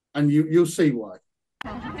 And you'll see why.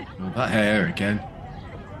 Oh, that hair again.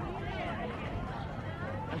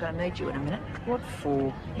 I'm going to need you in a minute. What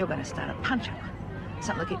for? You're going to start a punch-up.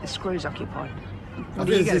 Something to keep the screws occupied. What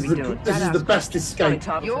are you going to be doing? This is the best escape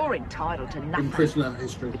You're entitled to nothing. in prisoner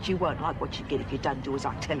history. But you won't like what you get if you don't do as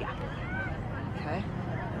I tell you. Okay?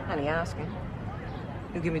 Only asking.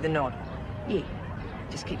 You'll give me the nod. Yeah.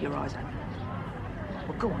 Just keep your eyes open.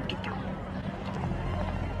 Well, go on, get going.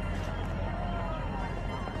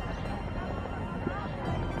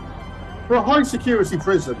 For a high security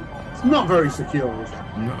prison, it's not very secure, is it?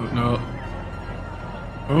 No.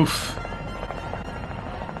 Oof.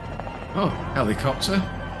 Oh, helicopter.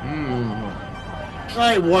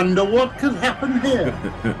 I wonder what could happen here.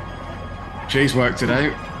 She's worked it out. You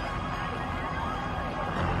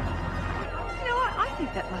know what? I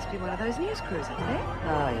think that must be one of those news crews up there.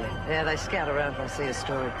 Oh, yeah. Yeah, they scout around if they see a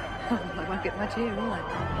story. They won't get much here, will they? No,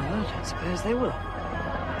 I don't suppose they will.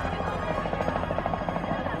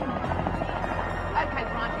 Okay,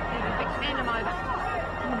 Brian, hand them over.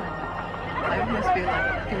 I almost feel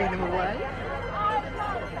like giving them away.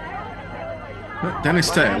 Dennis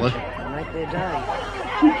Taylor. Make their day.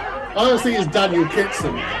 I always think it's Daniel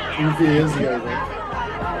Kitson from a few years ago.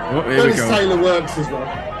 Oh, here Dennis we go. Taylor works as well.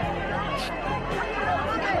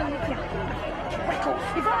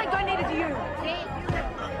 If I don't need it to you.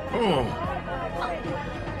 Oh.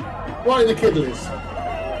 Right in the kidleys.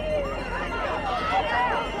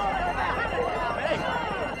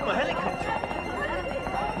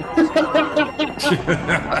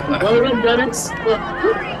 Well done, Dennis.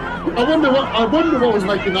 I wonder what was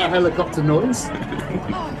making that helicopter noise.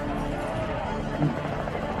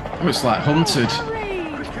 Oh, it's like hunted.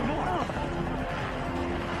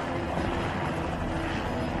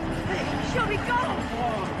 She'll be gone.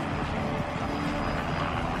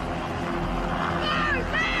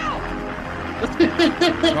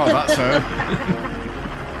 Oh, that's her.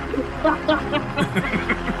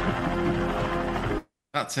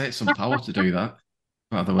 That takes some power to do that,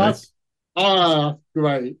 by the way.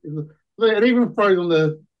 Great. And even throws on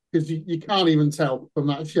the, because you can't even tell from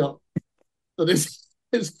that shot that it's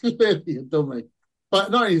clearly a dummy.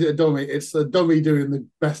 But not only is it a dummy, it's a dummy doing the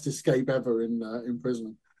best escape ever in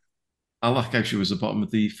prison. I like how she was at the bottom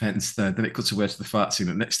of the fence there. Then it cuts away to the fight scene.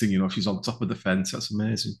 And next thing you know, she's on top of the fence. That's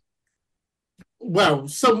amazing. Well,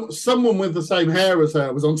 someone with the same hair as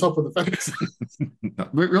her was on top of the fence.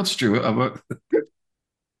 Rod Stewart, I work.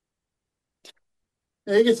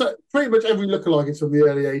 It's like pretty much every lookalike is from the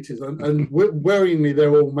early 80s, and worryingly, they're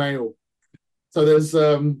all male. So there's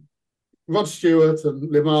Rod Stewart and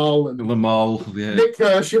Limahl and yeah. Nick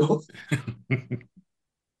Kershaw.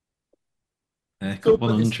 Haircut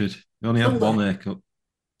 100. You only have one haircut.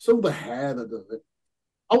 It's all the hair that does it.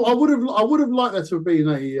 I would have liked there to have been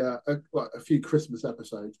a few Christmas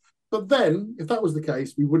episodes, but then if that was the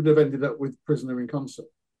case, we wouldn't have ended up with Prisoner in Concert.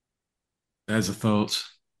 There's a thought.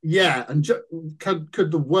 Yeah, and could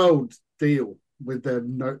the world deal with there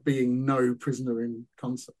being no Prisoner in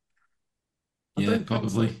Concert? Yeah,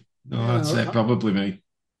 probably. So. No, I'd say probably me.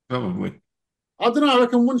 Probably. I don't know. I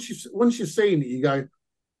reckon once you've seen it, you go,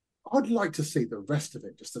 I'd like to see the rest of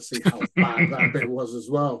it just to see how bad that bit was as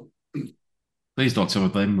well. Please don't tell me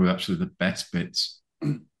them were actually the best bits.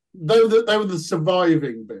 They were the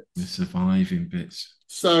surviving bits. The surviving bits.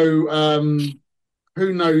 So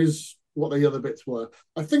who knows what the other bits were?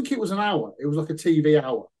 I think it was an hour. It was like a TV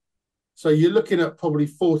hour. So you're looking at probably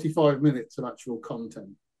 45 minutes of actual content.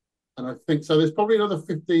 And I think so there's probably another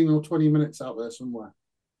 15 or 20 minutes out there somewhere.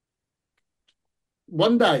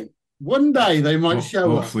 One day they might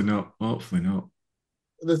show up. Hopefully not.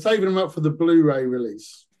 They're saving them up for the Blu-ray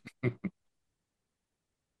release.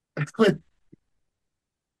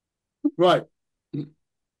 Right.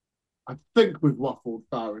 I think we've waffled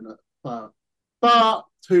far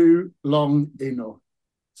too long enough.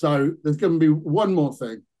 So there's going to be one more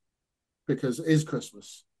thing because it is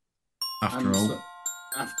Christmas. After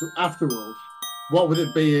all, what would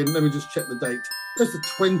it be in? Let me just check the date. It's the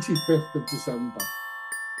 25th of December.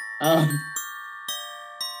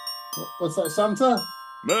 What's that, Santa?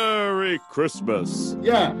 Merry Christmas.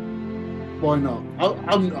 Yeah. Why not?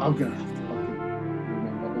 I'm going to have to fucking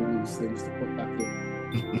remember all these things to put back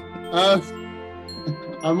in.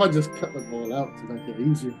 I might just cut them all out to make it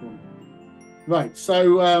easier for me. Right,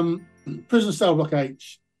 so Prison Cell Block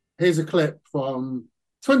H. Here's a clip from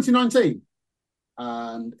 2019,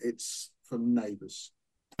 and it's from Neighbours.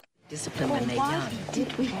 Discipline when they're young.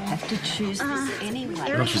 Did we have to choose this anyway?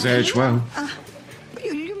 Well, she's aged well.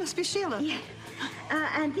 You must be Sheila. Yeah.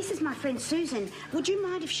 And this is my friend Susan. Would you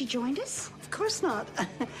mind if she joined us? Of course not.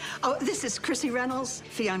 Oh, this is Chrissy Reynolds,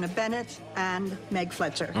 Fiona Bennett, and Meg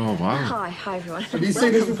Fletcher. Oh, wow. Hi, everyone. Have you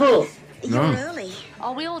seen this before? You're early.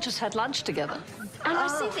 Oh, we all just had lunch together. And I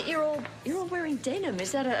see that you're all wearing denim.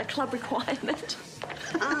 Is that a club requirement?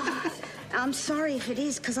 I'm sorry if it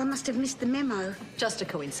is, because I must have missed the memo. Just a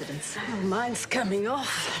coincidence. Oh, mine's coming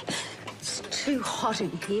off. It's too hot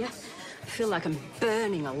in here. I feel like I'm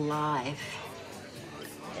burning alive.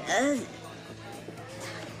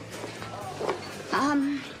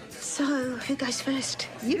 So who goes first?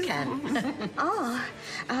 You can. I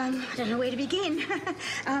don't know where to begin.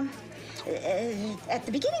 At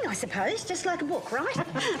the beginning, I suppose, just like a book, right?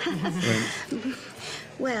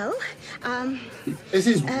 Well, This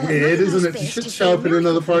is weird, isn't it? She should show up in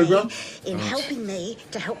another program. in helping me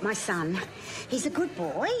to help my son. He's a good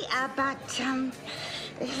boy, but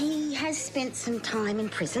he has spent some time in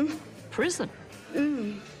prison. Prison?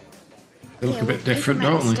 They look a bit different,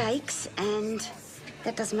 people don't make they? mistakes, and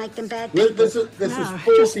that doesn't make them bad This people. is just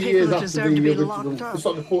 40 people years who after deserve to be the locked original. up. It's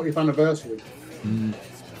like the 40th anniversary.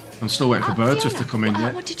 I'm still waiting for Bertha to come in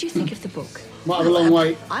yet. What did you think of the book? Might have a long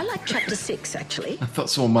wait. I like chapter 6, actually. I thought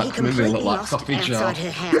someone might He come in with a completely little like lost coffee it jar. outside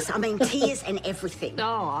her house. I mean, tears and everything.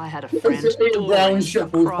 Oh, I had a friend, Little brown Doreen, who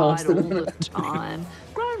shuffles cried past all him. the time.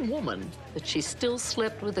 Grown woman, but she still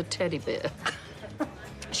slept with a teddy bear.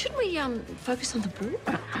 Should we focus on the book?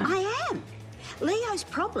 I am. Leo's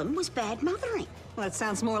problem was bad mothering. Well, it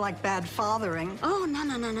sounds more like bad fathering. Oh,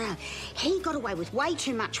 no. He got away with way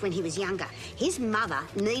too much when he was younger. His mother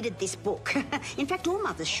needed this book. In fact, all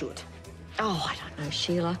mothers should. Oh, I don't know,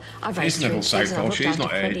 Sheila. I've It's raised three Neville's kids, safe, and I've though. She's looked not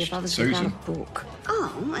after plenty aged. of others without Susan. a book.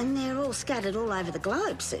 Oh, and they're all scattered all over the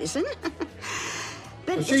globe, Susan.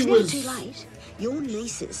 But She it's never was- too late. Your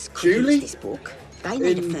nieces could Julie? use this book. They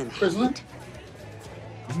need a In firm prison?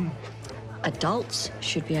 hand. Adults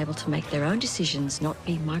should be able to make their own decisions, not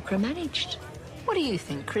be micromanaged. What do you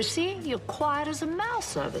think, Chrissy? You're quiet as a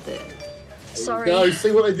mouse over there. Sorry. Go,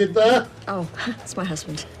 see what they did there? Oh, it's my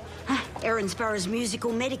husband. Erinsborough's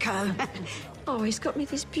musical medico. Oh, he's got me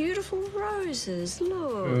these beautiful roses. Look.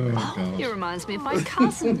 Oh, God. He reminds me of my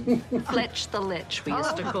cousin, Fletch the Lech, we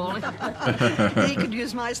used to call him. He could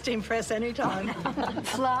use my steam press anytime.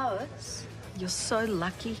 Flowers? You're so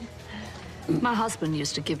lucky. My husband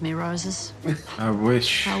used to give me roses. I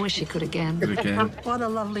wish. I wish he could again. But again. What a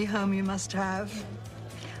lovely home you must have.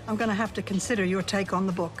 I'm going to have to consider your take on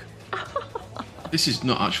the book. This is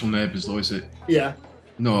not actual Neighbours, though, is it? Yeah.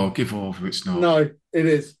 No, give over. It's not. No, it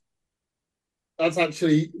is. That's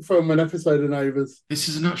actually from an episode of Neighbours. This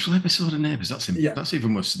is an actual episode of Neighbours. Yeah. That's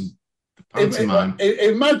even worse than the pantomime.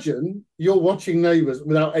 Imagine you're watching Neighbours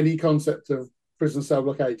without any concept of prison cell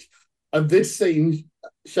block H, and this scene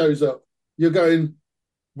shows up. You're going,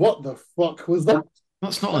 what the fuck was that?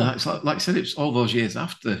 That's not like that. It's like I said, it's all those years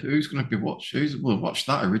after. Who's going to be watched? Who's will watch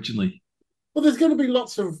that originally? Well, there's going to be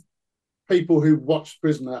lots of people who watch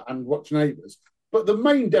Prisoner and watch Neighbours, but the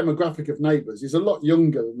main demographic of Neighbours is a lot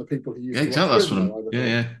younger than the people who used Yeah, to exactly. watch That's what Prisoner. I'm. I would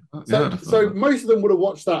Yeah, think. yeah. So, Yeah, I'd have thought so that. most of them would have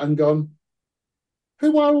watched that and gone,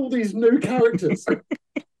 who are all these new characters?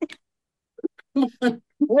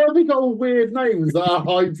 Why have they got all weird names that are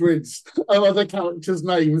hybrids of other characters'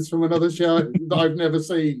 names from another show that I've never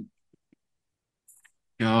seen?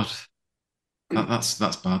 God, that's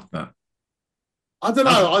bad. That I don't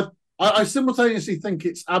know. I simultaneously think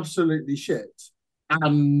it's absolutely shit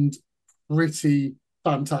and pretty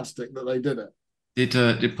fantastic that they did it.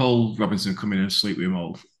 did Paul Robinson come in and sleep with them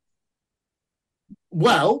all?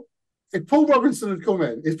 Well, if Paul Robinson had come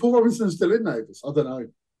in, is Paul Robinson still in Neighbours? I don't know.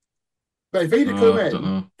 But if he'd have come I don't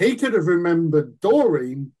know. in, he could have remembered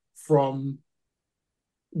Doreen from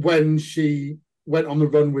when she went on the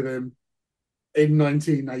run with him in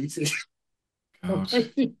 1980. God.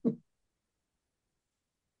 It's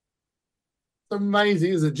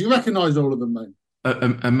amazing, isn't it? Do you recognise all of them, mate?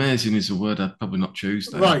 Amazing is a word I'd probably not choose.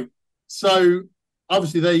 There. Right. So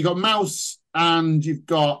obviously there you got Mouse and you've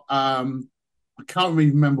got I can't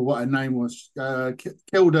really remember what her name was.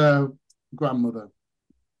 Killed her grandmother.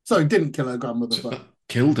 Sorry, didn't kill her grandmother, but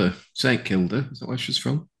Kilda, Saint Kilda. Is that where she's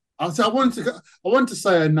from? I wanted to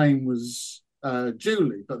say her name was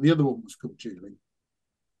Julie, but the other one was called Julie.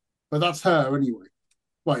 But that's her anyway.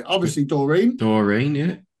 Right, obviously Doreen. Doreen,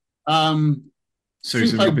 yeah. She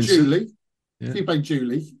Susan played Robinson. Julie. Yeah. She played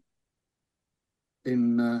Julie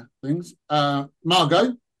in things.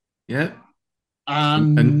 Margot. Yeah.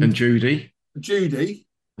 And Judy. Judy.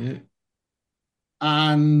 Yeah.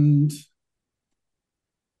 And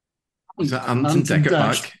Is that Anton Decker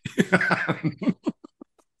back?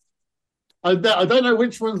 I don't know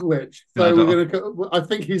which one's which. So we're gonna. I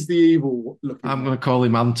think he's the evil looking. I'm going to call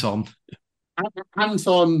him Anton.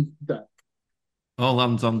 Anton Deck. All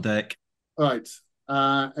hands on deck. Right.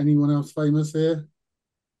 Anyone else famous here?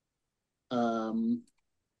 And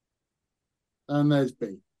there's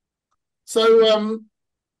B. So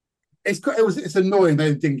it's annoying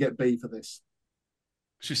they didn't get B for this.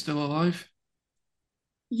 She's still alive?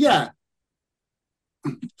 Yeah.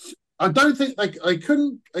 I don't think I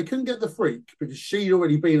couldn't get the freak because she'd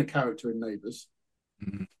already been a character in Neighbours.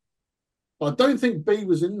 Mm-hmm. But I don't think B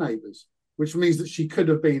was in Neighbours, which means that she could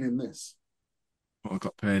have been in this. Well, I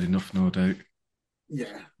got paid enough, no doubt.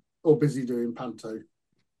 Yeah. Or busy doing panto.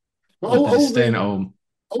 But staying at home.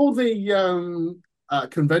 All the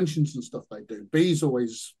conventions and stuff they do, B's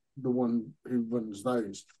always the one who runs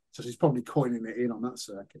those. So she's probably coining it in on that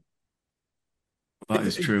circuit. That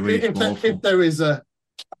is truly if there is a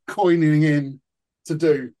coining in to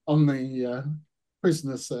do on the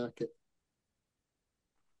prisoner circuit.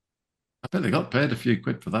 I bet they got paid a few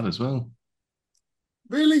quid for that as well.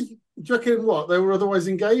 Really? Do you reckon what? They were otherwise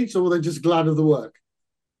engaged or were they just glad of the work?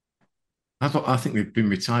 I think they've been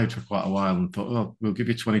retired for quite a while and thought, oh, we'll give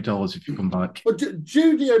you $20 if you come back. Well,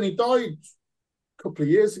 Judy only died a couple of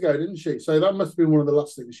years ago, didn't she? So that must have been one of the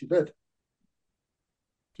last things she did.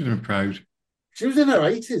 She'd have been proud. She was in her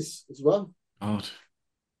 80s as well. God. It's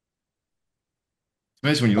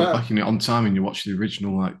amazing when you look back in it on time and you watch the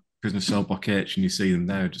original like Prisoner Cell Block H and you see them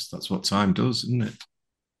there. Just that's what time does, isn't it?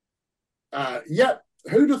 Yeah.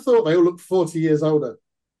 Who'd have thought they all look 40 years older?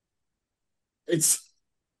 It's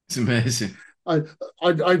amazing.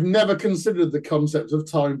 I'd never considered the concept of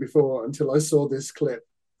time before until I saw this clip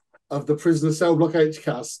of the Prisoner Cell Block H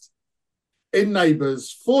cast in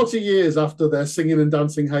Neighbours 40 years after their singing and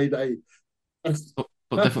dancing heyday. But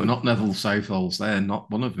definitely not Neville Southall's there, not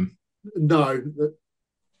one of them. No.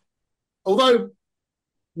 Although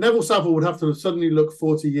Neville Southall would have to suddenly look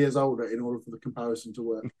 40 years older in order for the comparison to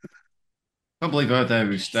work. I can't believe her there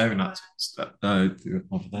who's staring at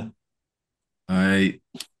over there.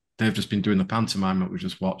 They've just been doing the pantomime that we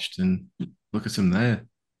just watched, and look at them there.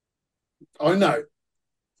 I know.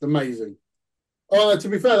 It's amazing. Oh, to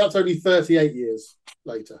be fair, that's only 38 years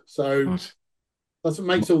later. So that's what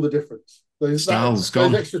makes all the difference. Those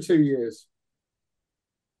extra 2 years.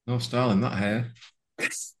 No style in that hair.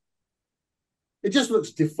 It just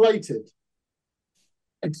looks deflated.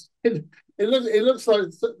 It looks like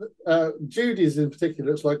Judy's in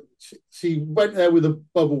particular. Looks like she went there with a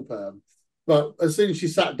bubble perm, but as soon as she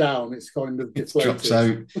sat down, it's kind of deflated. Drops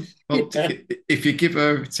out. Well, yeah. If you give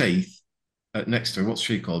her teeth next to her, what's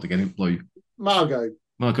she called again in blue? Margot.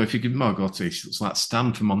 Margot. If you give Margot teeth, she looks like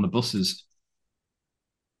Stan from On the Buses.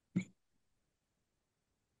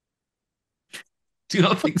 Do you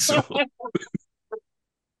not think so?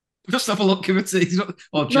 Just have a look, give her teeth.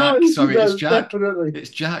 Oh, Jack. No, sorry, it's Jack. Definitely.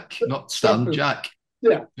 It's Jack, not Stan. Definitely. Jack.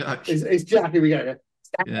 Yeah. Jack. It's Jack. Here we go.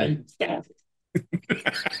 Stan. Yeah.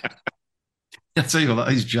 I tell you what,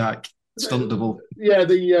 that is Jack. Stunt double. Yeah,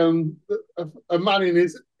 a man in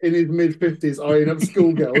his mid-50s eyeing up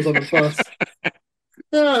schoolgirls on a bus.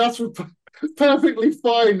 Yeah, that's perfectly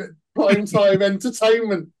fine prime time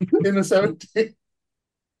entertainment in the 70s.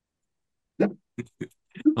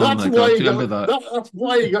 That's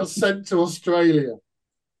why he got sent to Australia.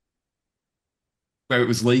 Where it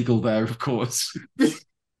was legal there, of course.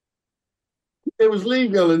 It was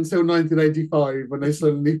legal until 1985 when they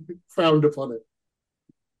suddenly frowned upon it.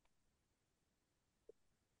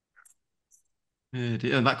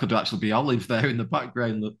 Yeah, and that could actually be Olive there in the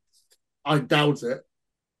background. Look. I doubt it.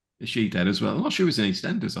 Is she dead as well? Well, she was in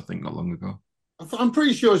EastEnders, I think, not long ago. I'm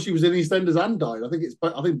pretty sure she was in EastEnders and died. I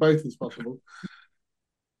think both is possible.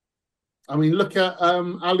 I mean, look at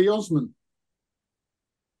Ali Osman.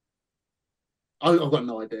 I've got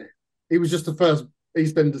no idea. He was just the first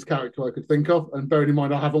EastEnders character I could think of, and bearing in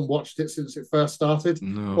mind I haven't watched it since it first started.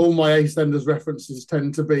 No. All my EastEnders references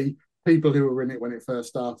tend to be people who were in it when it first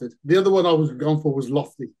started. The other one I was gone for was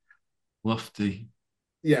Lofty. Lofty.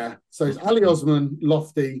 Yeah. So it's Ali Osman,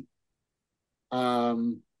 Lofty,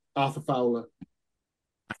 Arthur Fowler.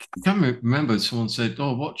 I can't remember. Someone said,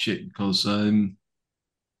 "Oh, watch it," because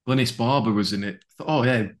Glynis Barber was in it. I thought, oh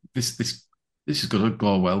yeah, this is going to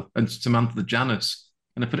go well. And Samantha Janus,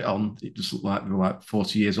 and I put it on. It just looked like they were like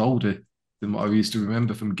 40 years older than what I used to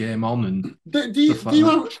remember from Game On. And do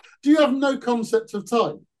you have no concept of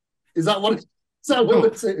time? Is that what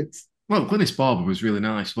it is? Well, Glynis Barber was really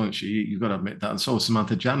nice, wasn't she? You've got to admit that. And so was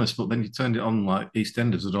Samantha Janus, but then you turned it on like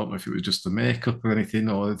EastEnders. I don't know if it was just the makeup or anything,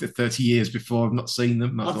 or the 30 years before. I've not seen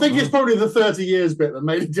them. I think it's probably the 30 years bit that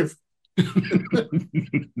made it different.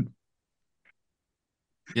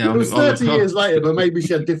 Yeah, It was 30 years later, but maybe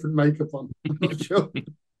she had different makeup on. I'm not sure.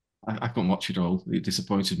 I couldn't watch it all. It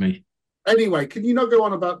disappointed me. Anyway, can you not go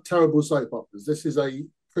on about terrible soap operas? This is a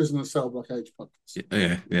Prisoner Cell Block H podcast.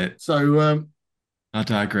 Yeah. So I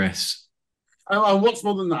digress. And what's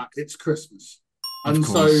more than that? It's Christmas. Of And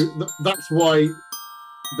course. so that's why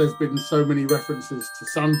there's been so many references to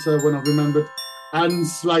Santa when I've remembered, and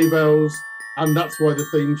sleigh bells, and that's why the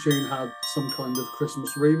theme tune had some kind of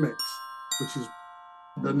Christmas remix, which is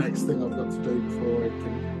the next thing I've got to do before I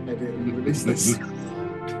can edit and release this.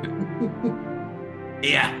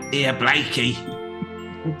 Here, Blakey.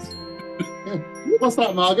 What's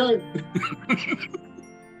that, Margot?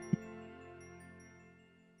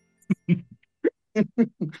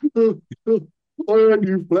 I hate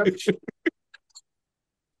you, Fletch.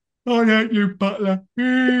 I hate you, Butler.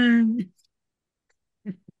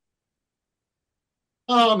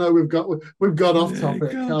 Oh no, we've got off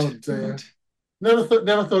topic. God, Oh dear. Never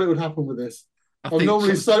thought it would happen with this. I'm think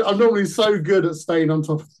normally so good at staying on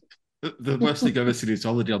top of The worst thing I've ever seen is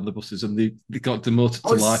Holiday on the Buses, and they got demoted to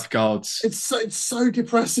Oh, it's- lifeguards. It's so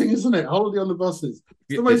depressing, isn't it? Holiday on the Buses.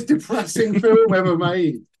 It's the most depressing film ever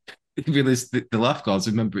made. You realise the lifeguards,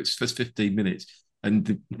 remember, it's first 15 minutes,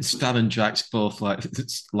 and Stan and Jack's both like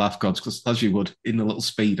lifeguards, because as you would, in the little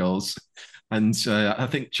speedos. And I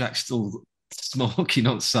think Jack's still smoking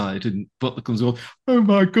outside, and Butler comes over, oh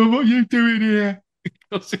my God, what are you doing here?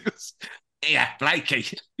 Yeah,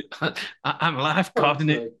 Blakey, I'm a lifeguard,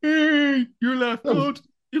 innit? Hey, you're a lifeguard.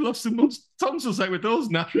 You lost some tonsils out with those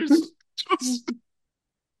natters.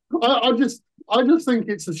 I just think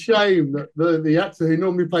it's a shame that the actor who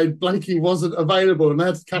normally played Blakey wasn't available and they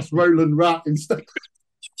had to cast Roland Rat instead.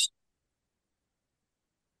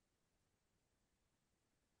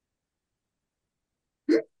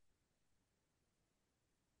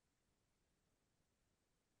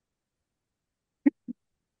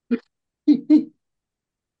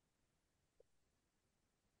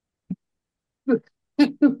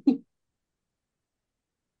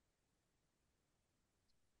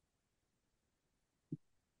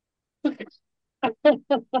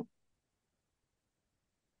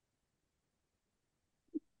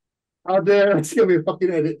 Oh dear, that's gonna be a fucking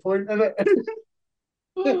edit point, isn't it?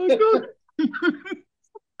 Oh my God.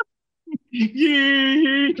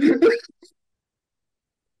 Yeah.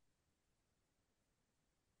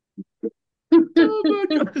 Oh my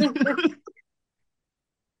God.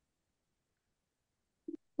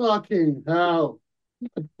 Fucking hell.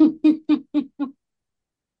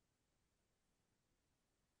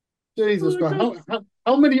 Jesus Christ.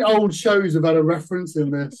 How many old shows have had a reference in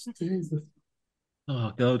this? Jesus.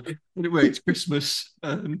 Oh God. Anyway, it's Christmas.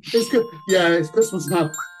 It's good. Yeah, it's Christmas now.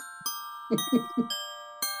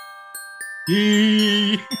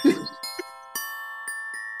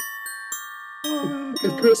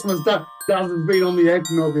 It's Christmas. Dad has been on the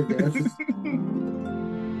eggnog again.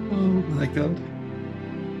 Oh my God.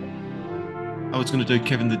 I was going to do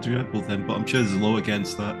Kevin the Dreadful then, but I'm sure there's a law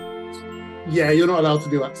against that. Yeah, you're not allowed to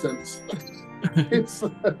do accents. It's,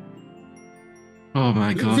 Oh my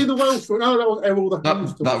did you God. see the Welsh one? No, that was Errol the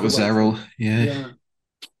Hamster. That was the Welsh Errol, one. yeah. Yeah.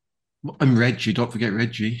 And Reggie, don't forget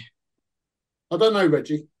Reggie. I don't know,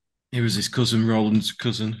 Reggie. He was his cousin, Roland's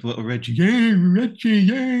cousin, little Reggie. Yeah, Reggie,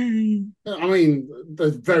 yeah. I mean,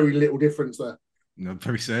 there's very little difference there. No,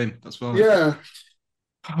 very same. That's fine. Yeah.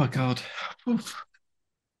 Oh my God. Oof.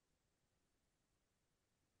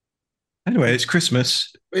 Anyway, it's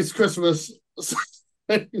Christmas. It's Christmas.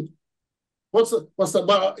 What's that?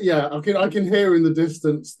 But yeah, I can hear in the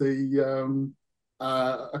distance the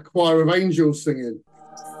a choir of angels singing.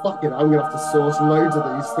 Fuck it, I'm gonna have to source loads of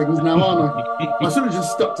these things now, aren't I? I should have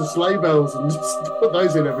just stuck to sleigh bells and just put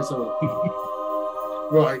those in every so often.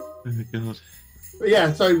 Right. Oh my God. But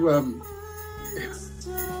yeah, so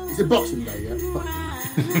it's a Boxing Day, yeah. Fuck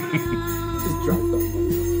it. Just dragged on.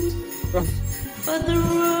 Right. But the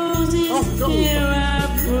roses hear our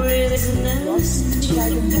prisoners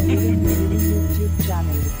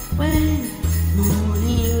when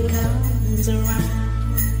morning comes around.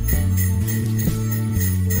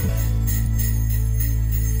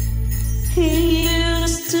 He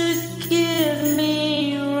used to give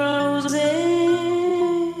me roses.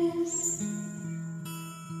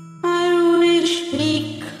 I wish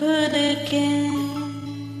he could again.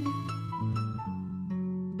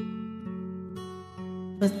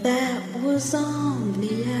 But that was on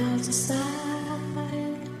the outside.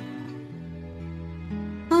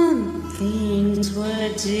 And things were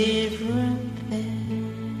different then.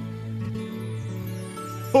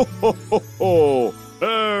 Ho, ho, ho, ho!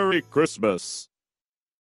 Merry Christmas!